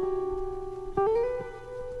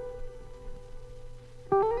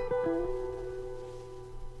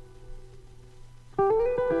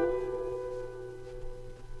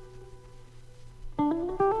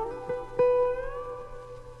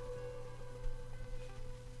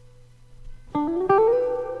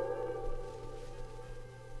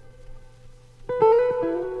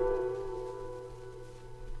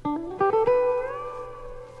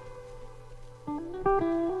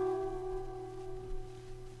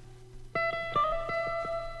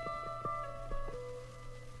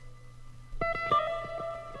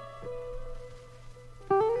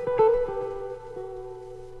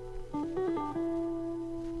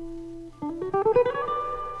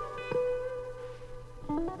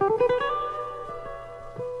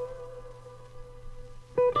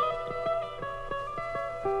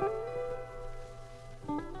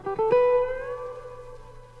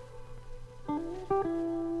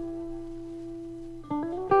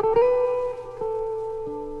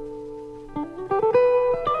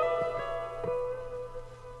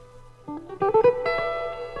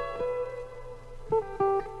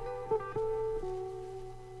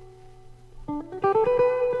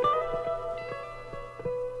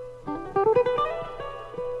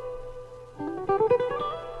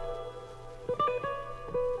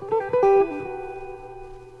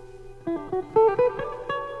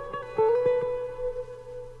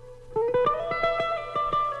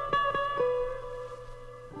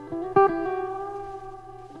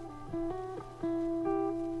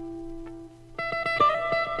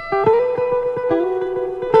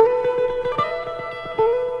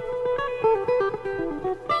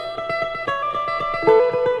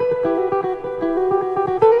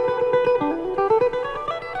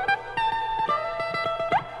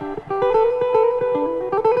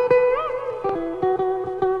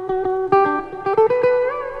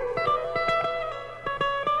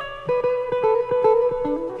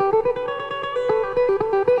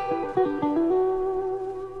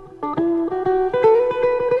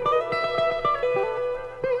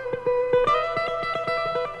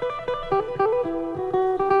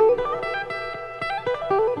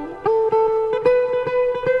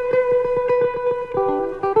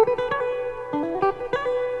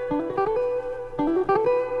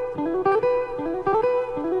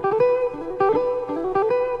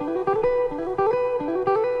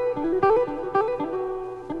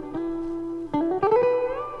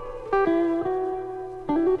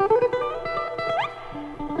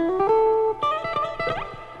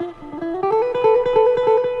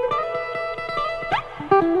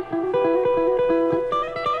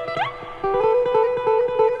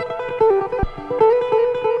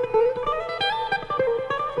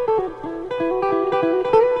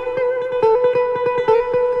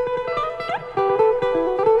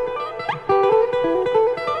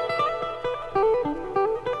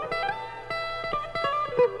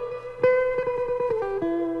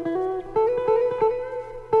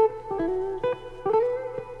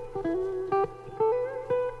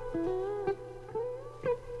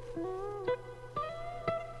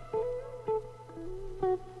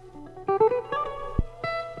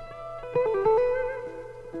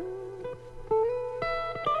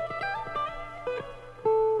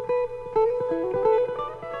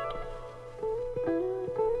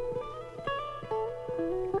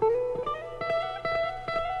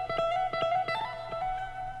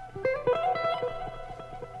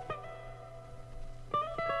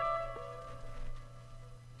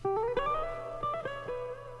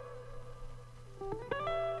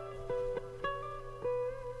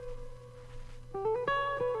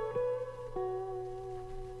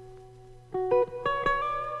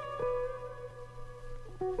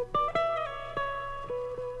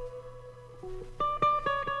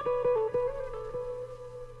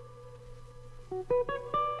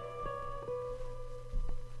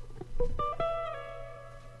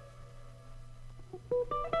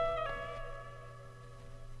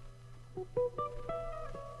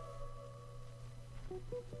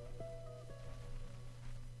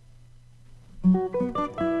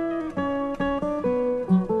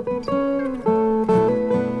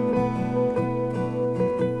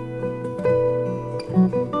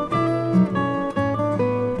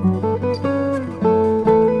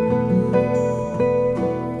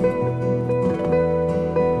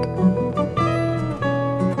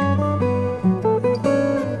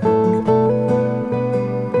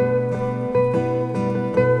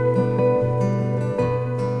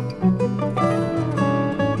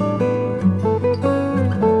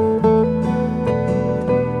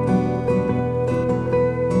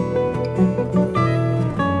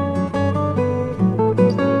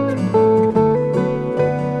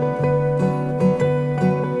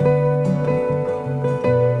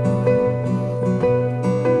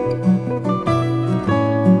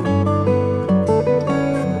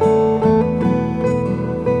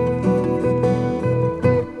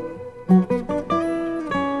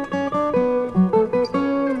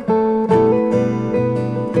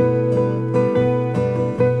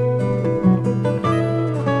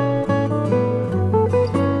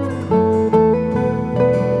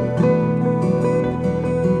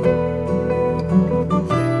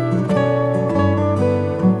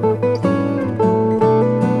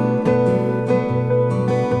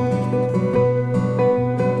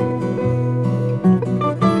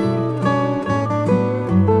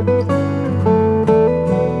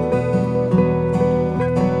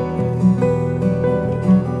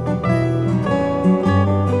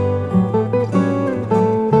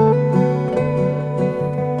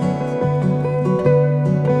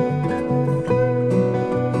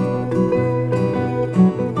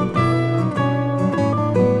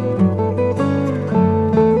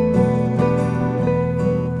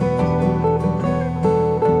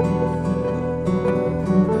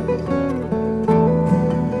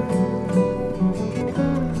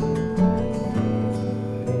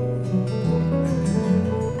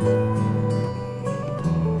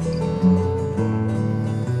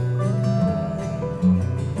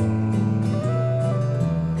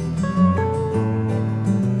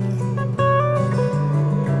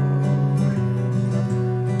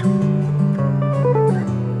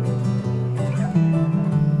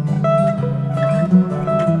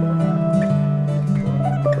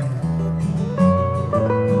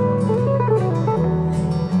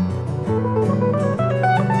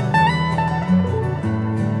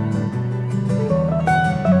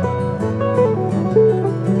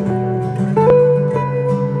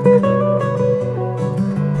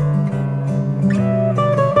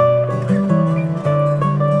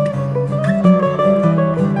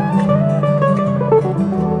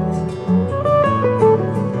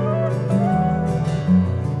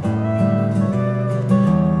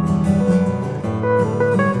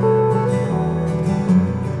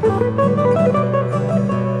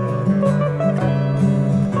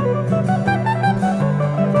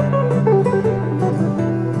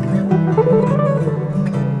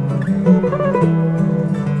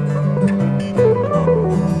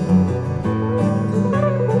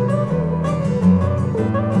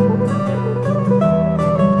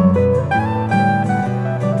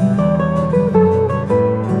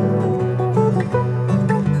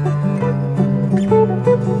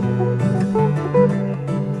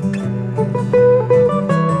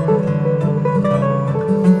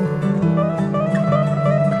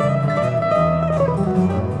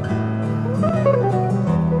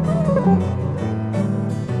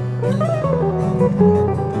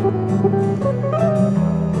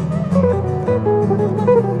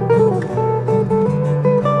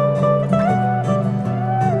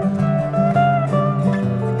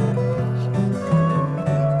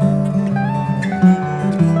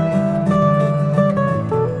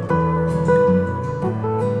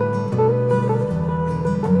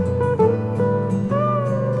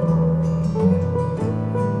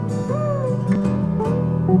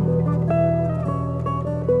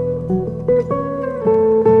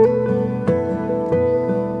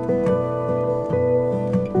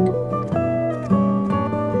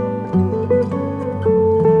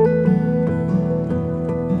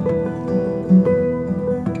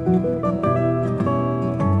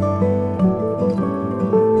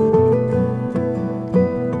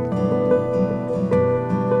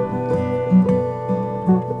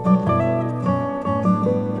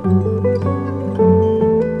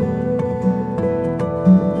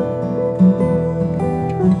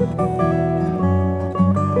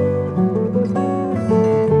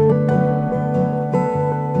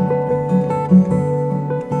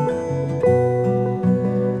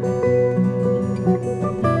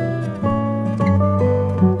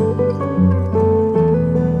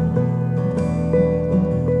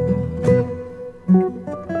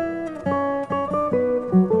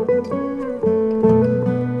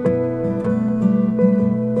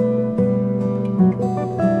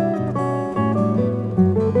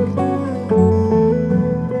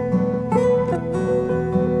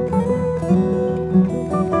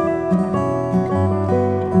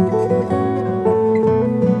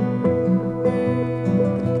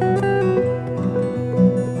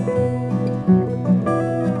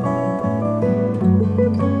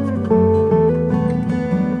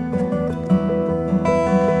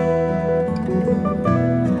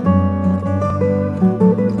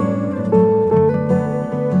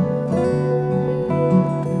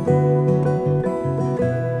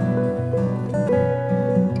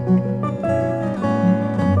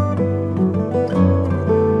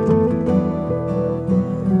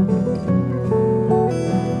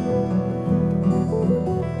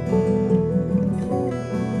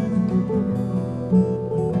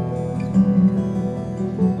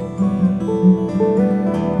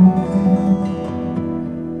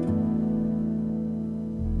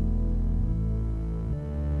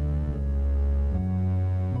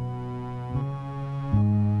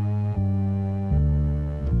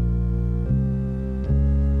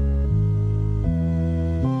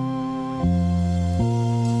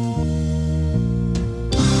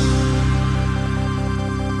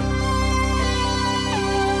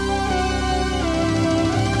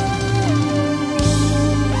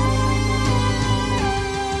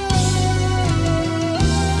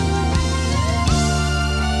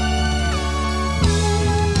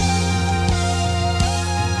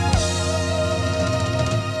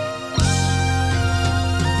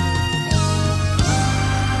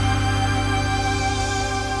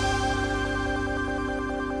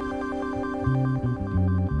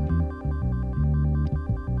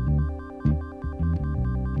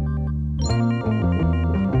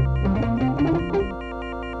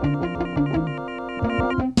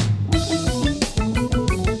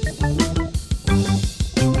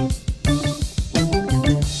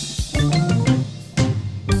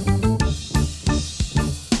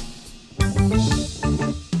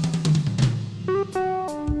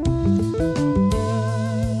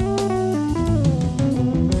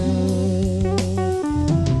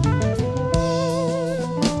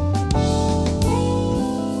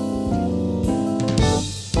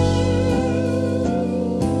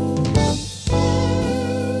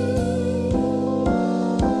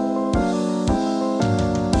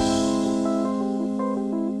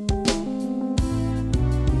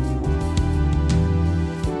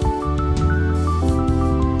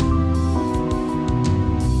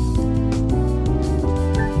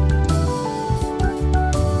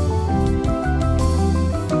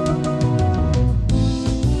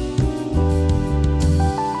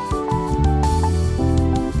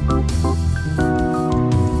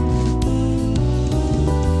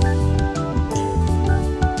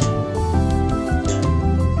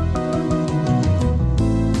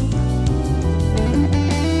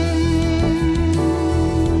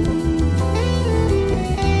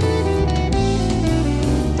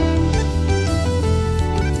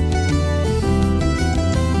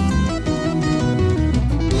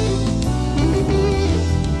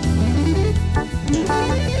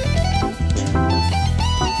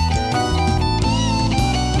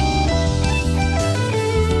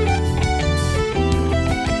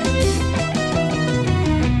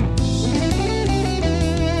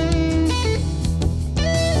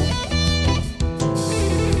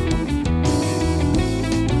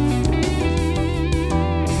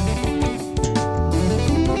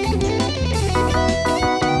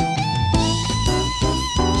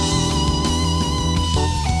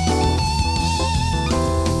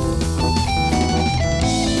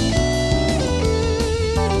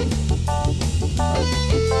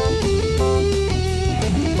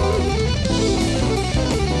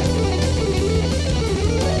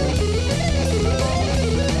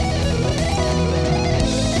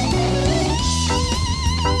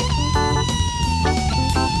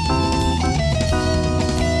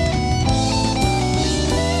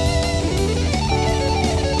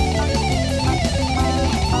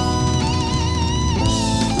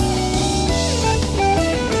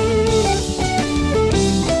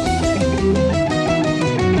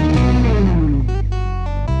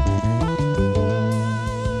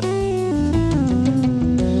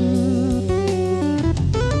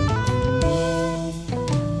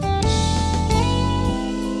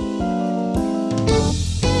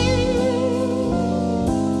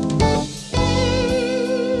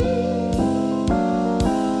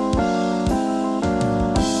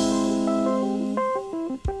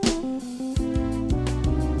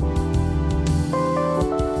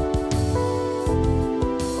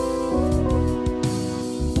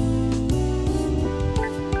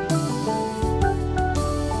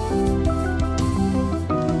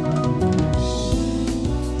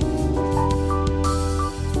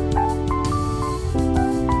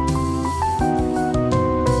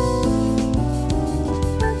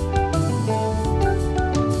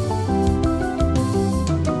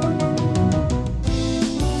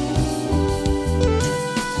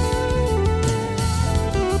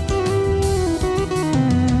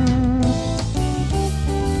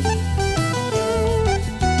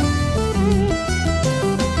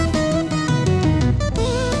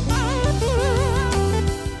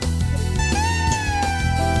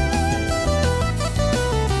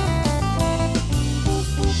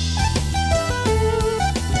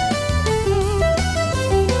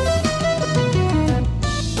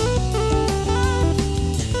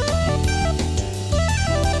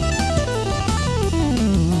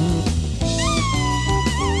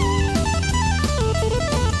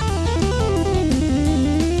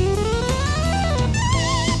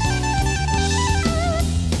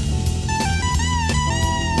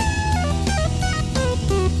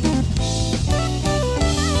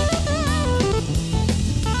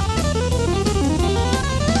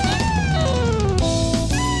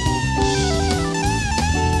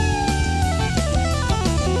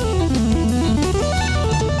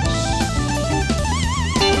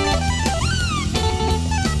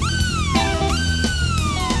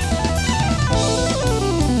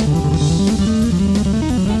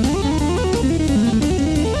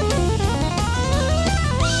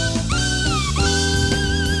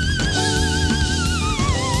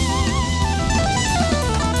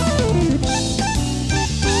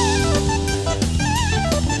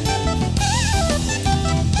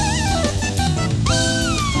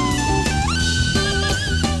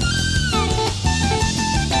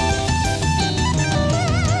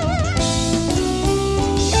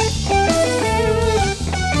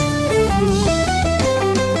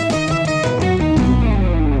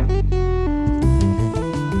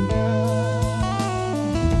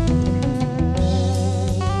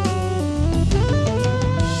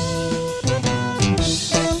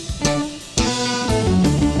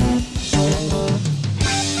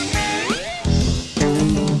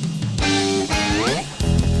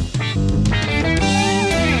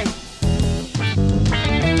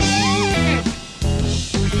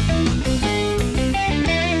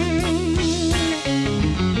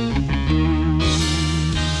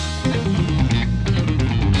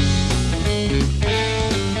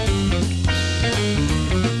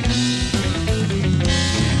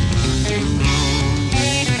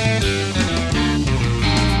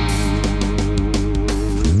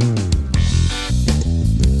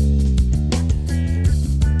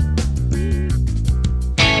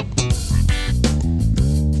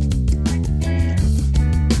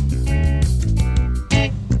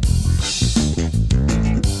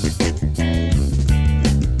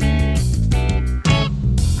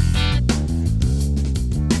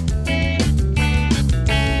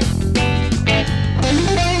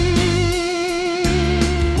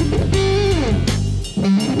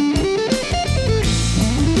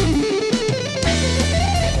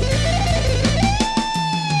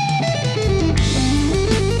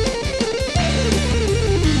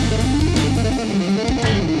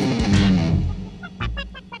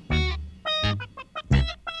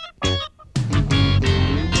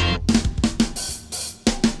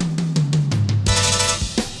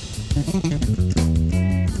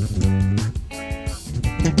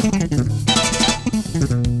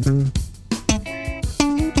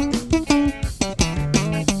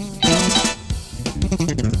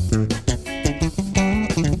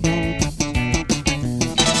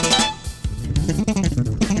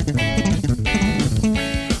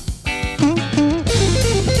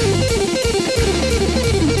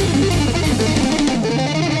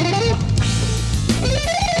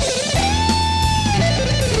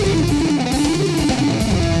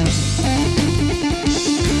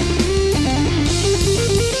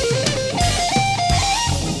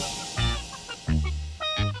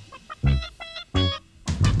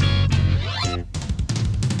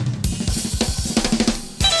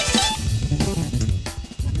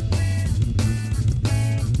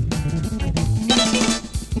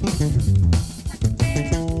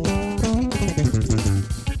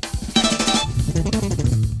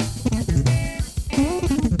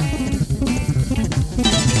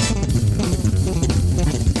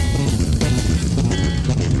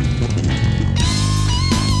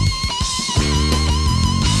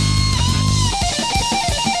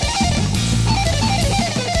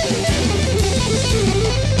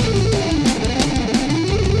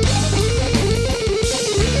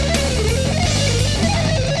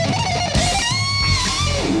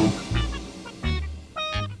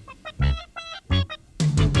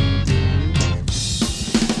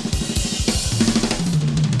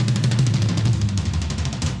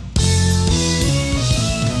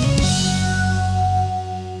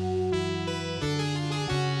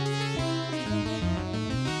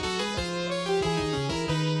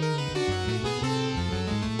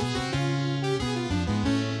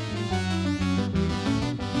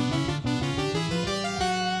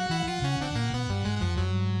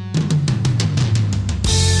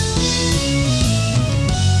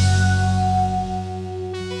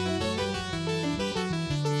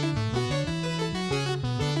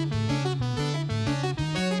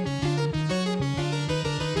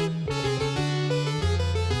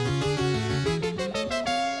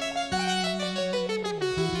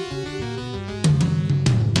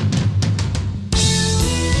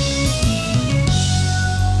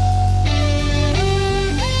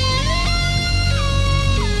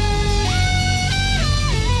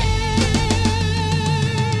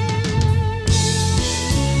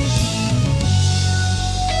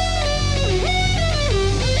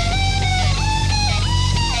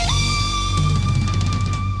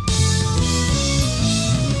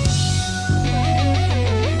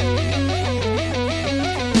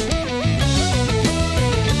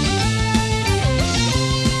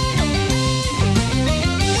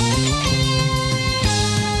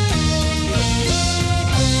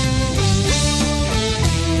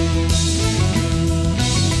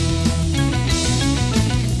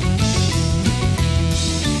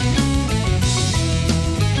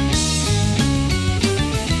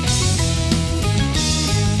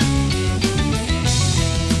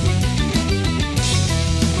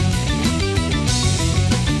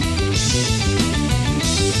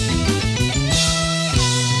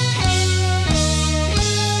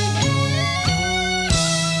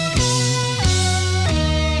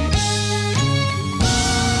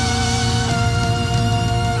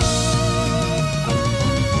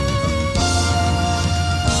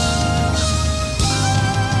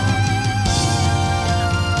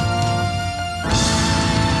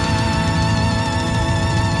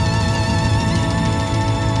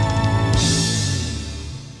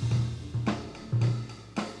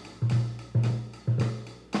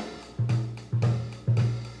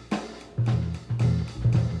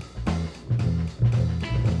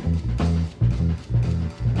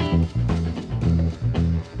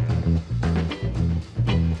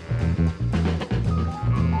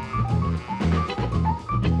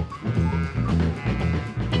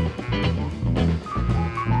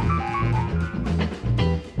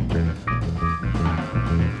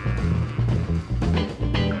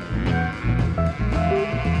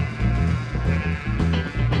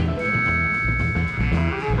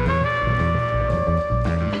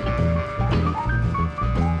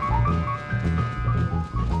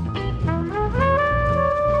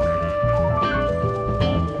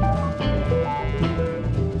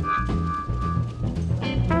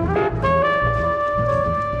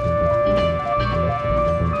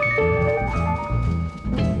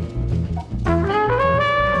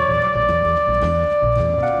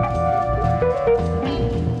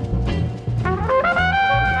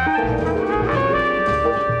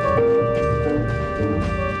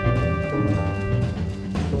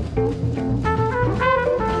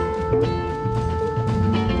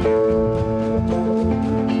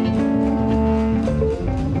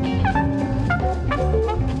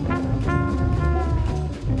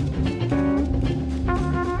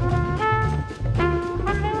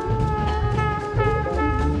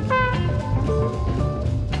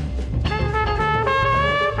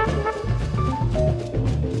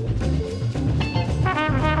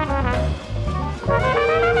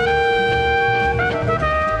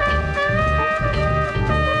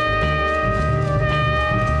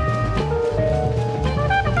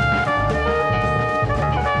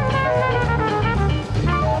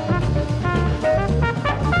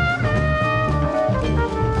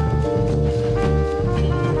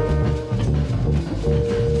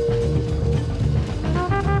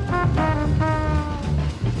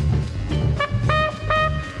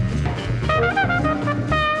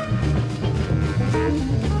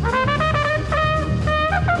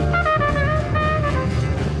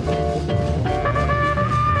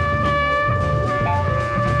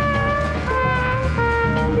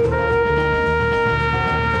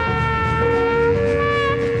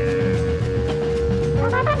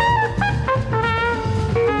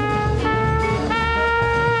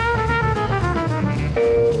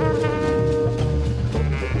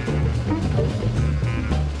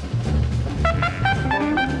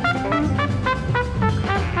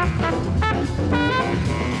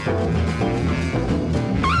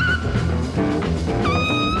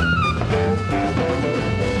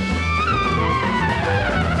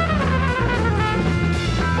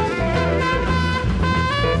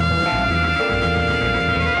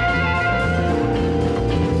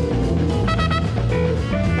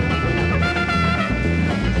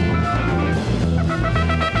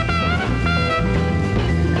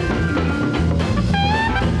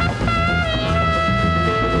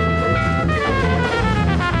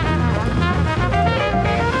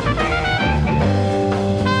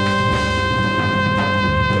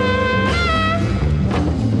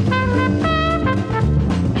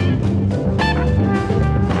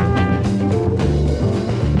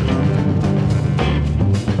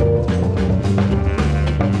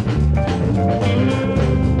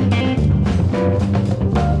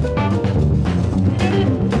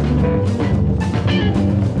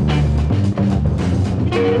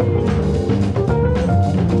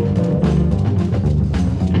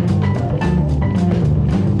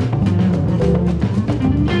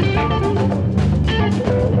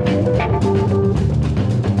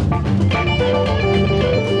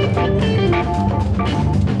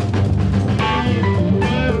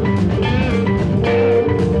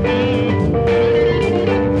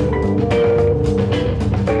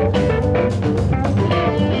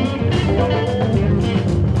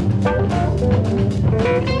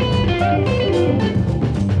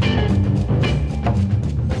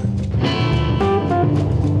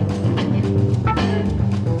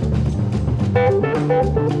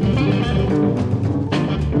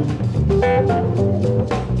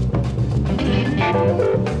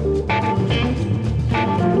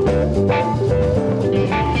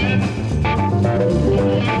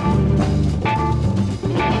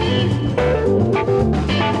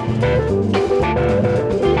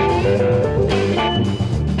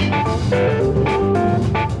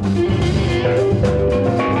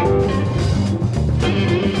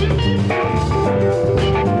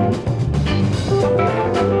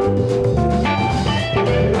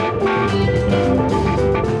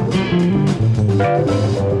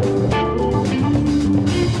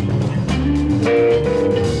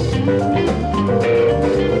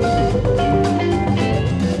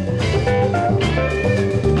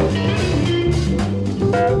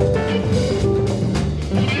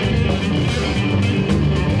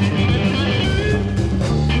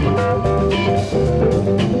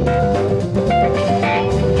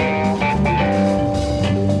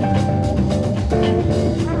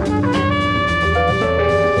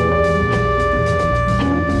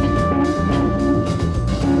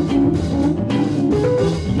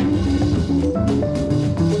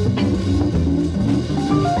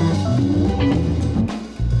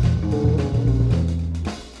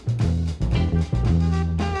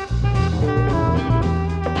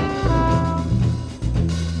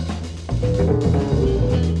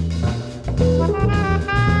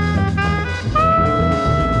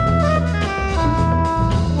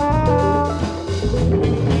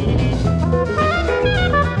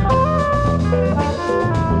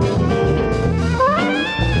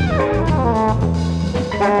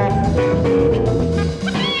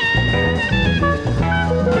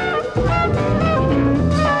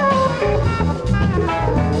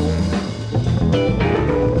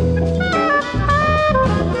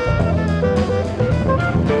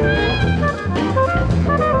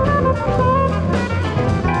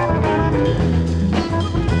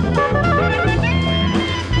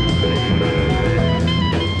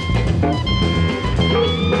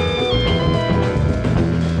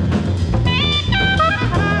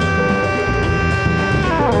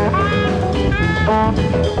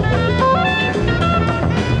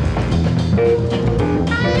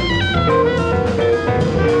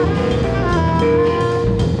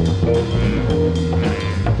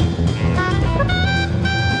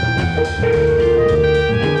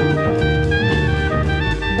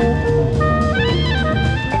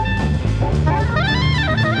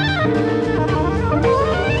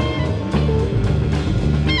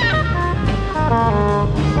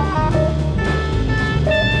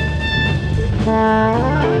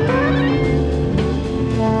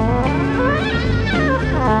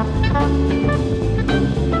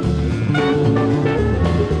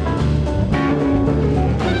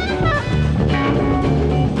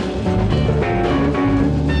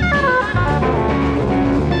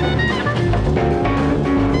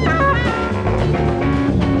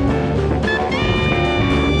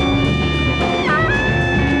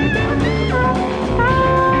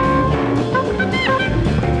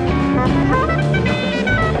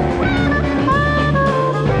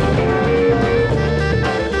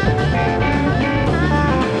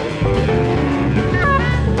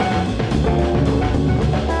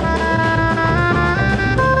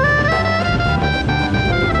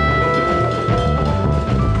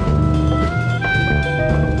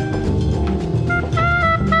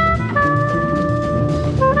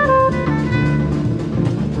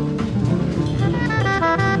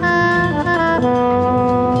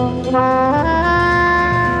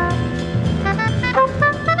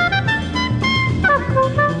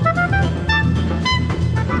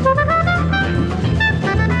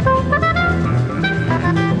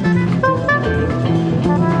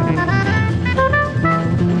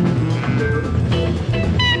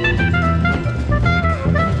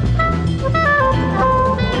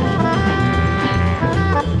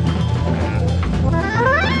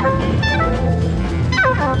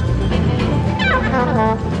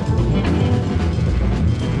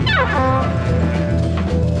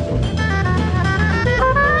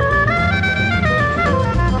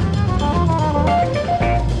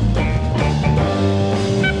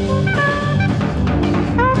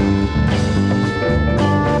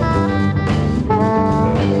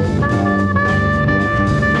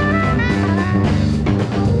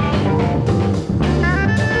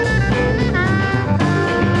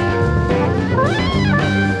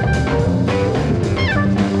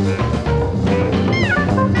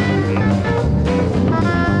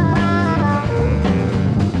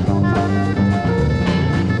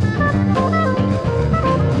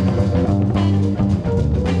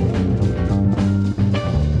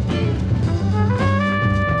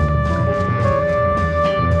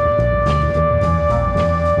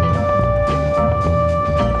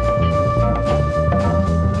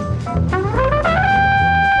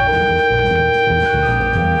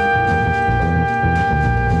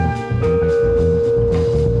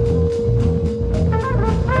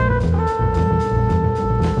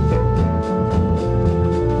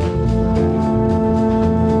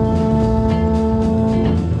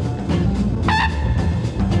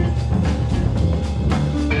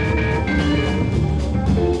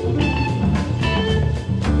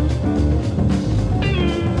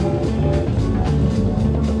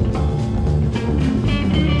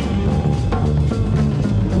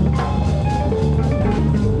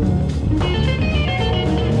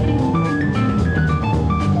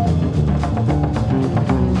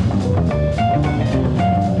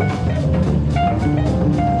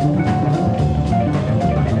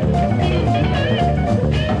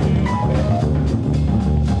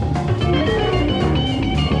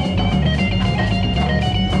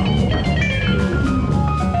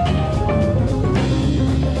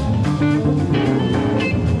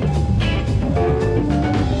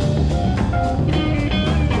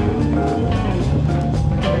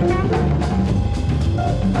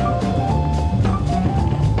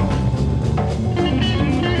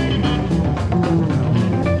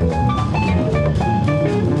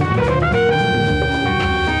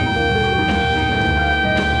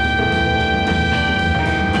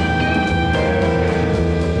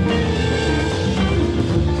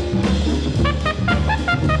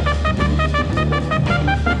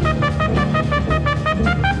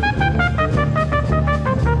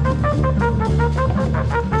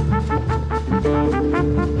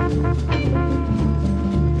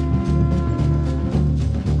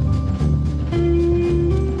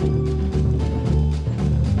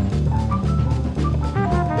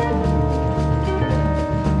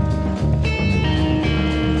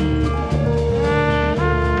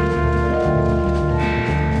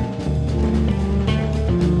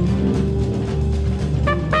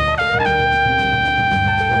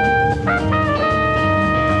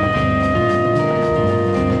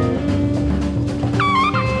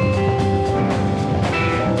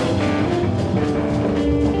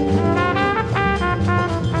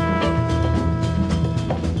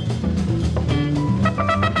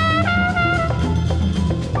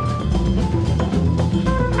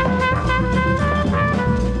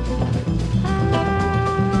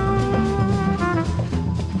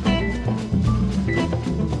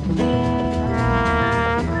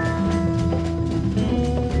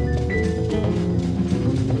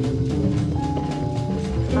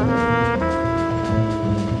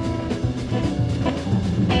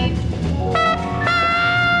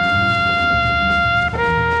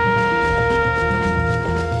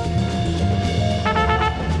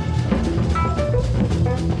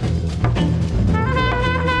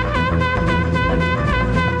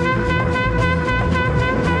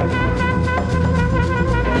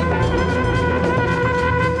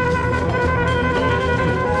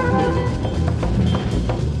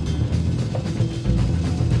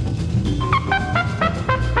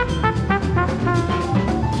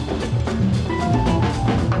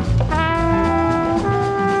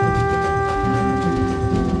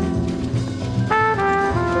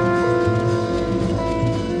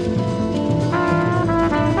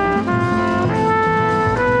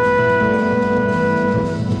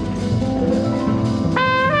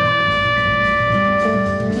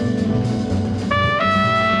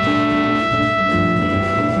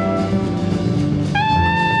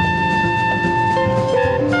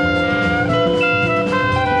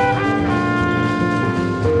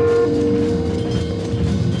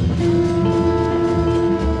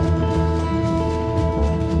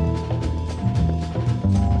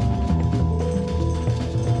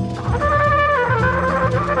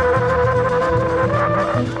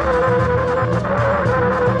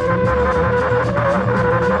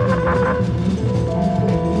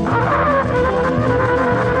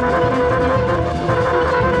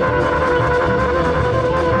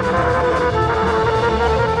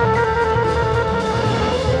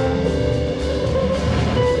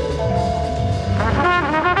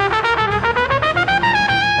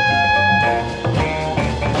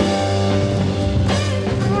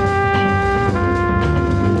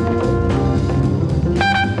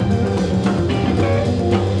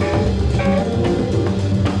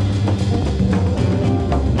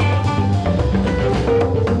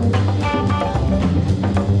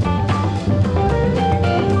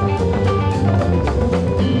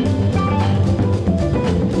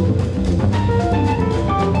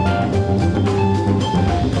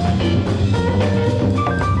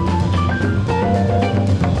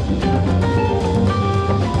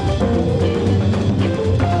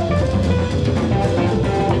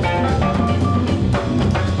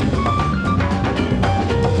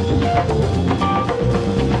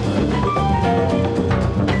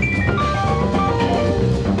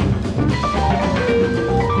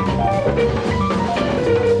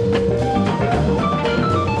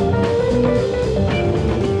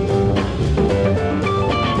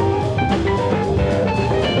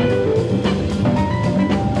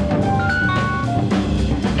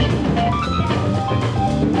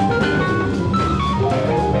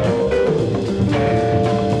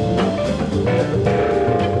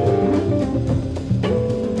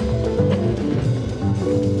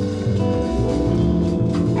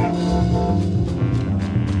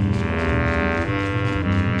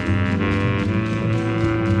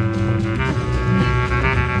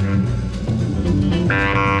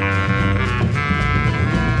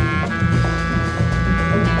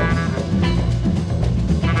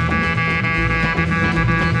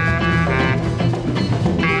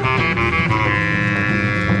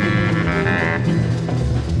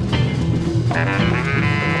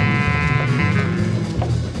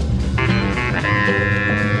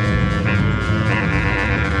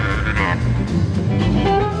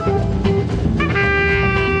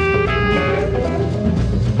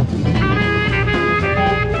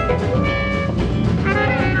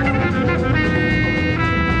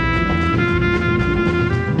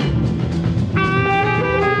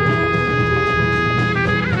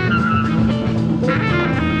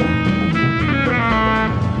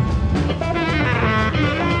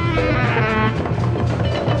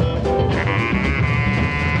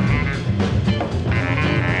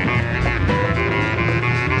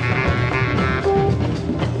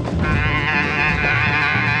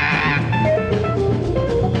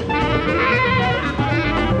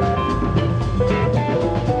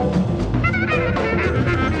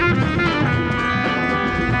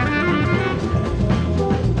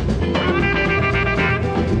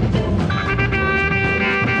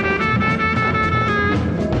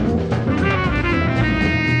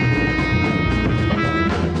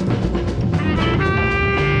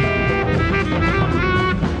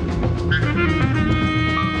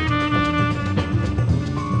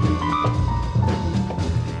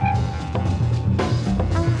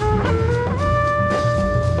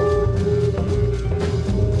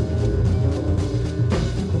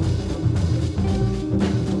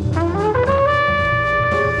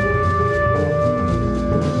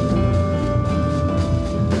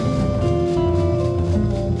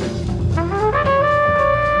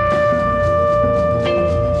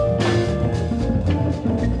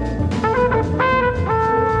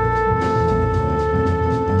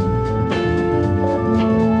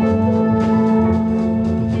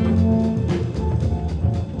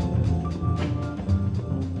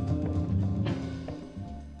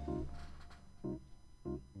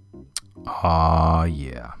 Aw,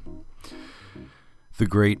 yeah. The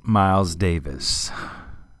great Miles Davis,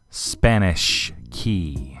 Spanish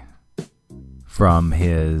Key, from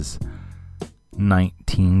his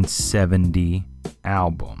 1970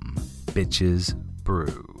 album, Bitches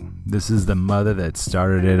Brew. This is the mother that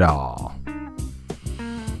started it all.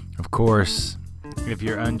 Of course, if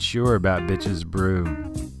you're unsure about Bitches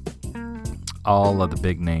Brew, all of the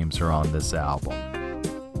big names are on this album.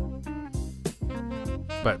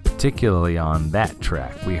 But particularly on that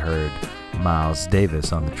track, we heard Miles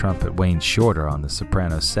Davis on the trumpet, Wayne Shorter on the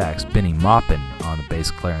soprano sax, Benny Maupin on the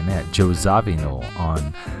bass clarinet, Joe Zawinul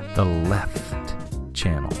on the left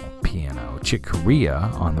channel piano, Chick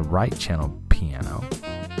Corea on the right channel piano,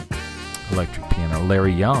 electric piano,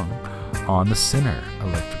 Larry Young on the center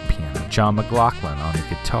electric piano, John McLaughlin on the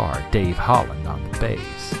guitar, Dave Holland on the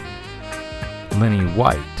bass, Lenny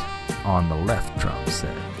White on the left drum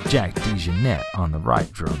set, Jack DeJohnette on the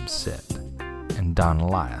right drum set, and Don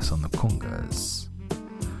Elias on the congas.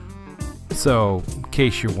 So, in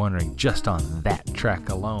case you're wondering, just on that track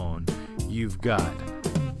alone, you've got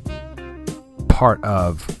part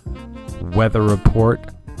of Weather Report,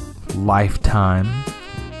 Lifetime,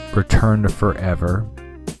 Return to Forever,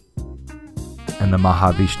 and the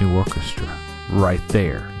Mahavishnu Orchestra right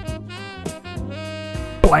there.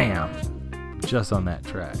 Blam! Just on that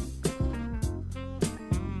track.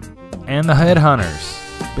 And the Headhunters,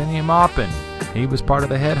 Benny Maupin, he was part of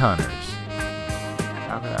the Headhunters.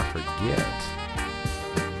 How could I forget?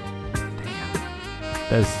 Damn,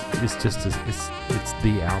 it's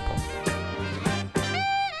the album.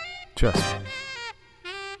 Trust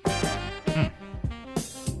me.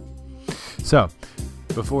 So,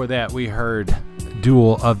 before that, we heard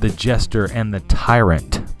Duel of the Jester and the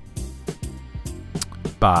Tyrant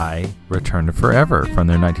by Return to Forever from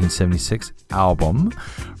their 1976 album,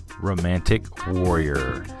 Romantic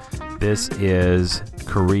Warrior. This is Chick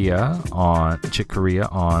Corea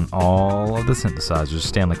on all of the synthesizers,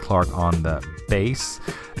 Stanley Clarke on the bass,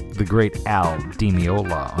 the great Al Di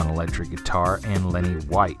Meola on electric guitar, and Lenny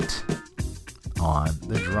White on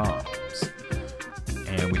the drums.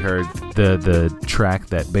 And we heard the track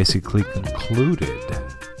that basically concluded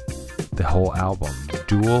the whole album,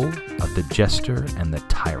 Duel of the Jester and the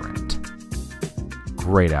Tyrant.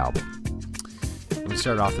 Great album. We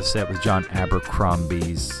started off the set with John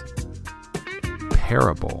Abercrombie's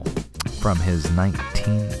Parable from his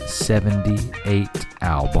 1978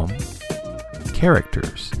 album,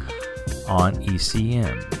 Characters, on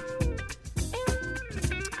ECM.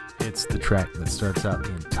 It's the track that starts out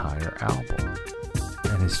the entire album.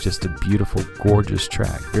 And it's just a beautiful, gorgeous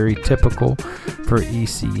track. Very typical for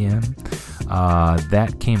ECM.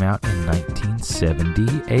 That came out in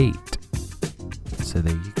 1978. So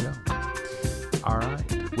there you go.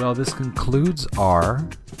 Alright. Well, this concludes our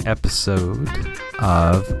episode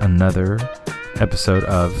of another episode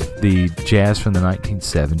of the jazz from the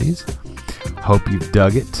 1970s. Hope you've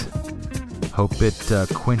dug it. Hope it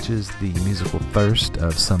quenches the musical thirst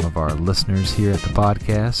of some of our listeners here at the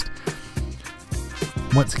podcast.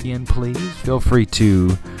 Once again, please feel free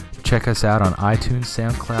to check us out on iTunes,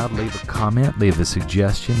 SoundCloud. Leave a comment, leave a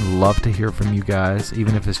suggestion. Love to hear from you guys,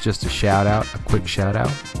 even if it's just a shout out, a quick shout out.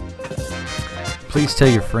 Please tell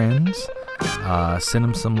your friends, send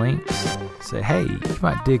them some links. Say, hey, you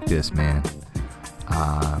might dig this, man.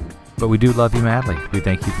 But we do love you madly. We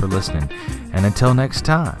thank you for listening. And until next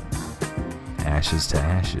time, ashes to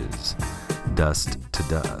ashes, dust to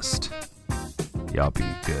dust. Y'all be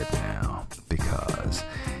good now, because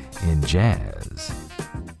in jazz,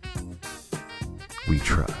 we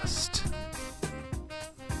trust.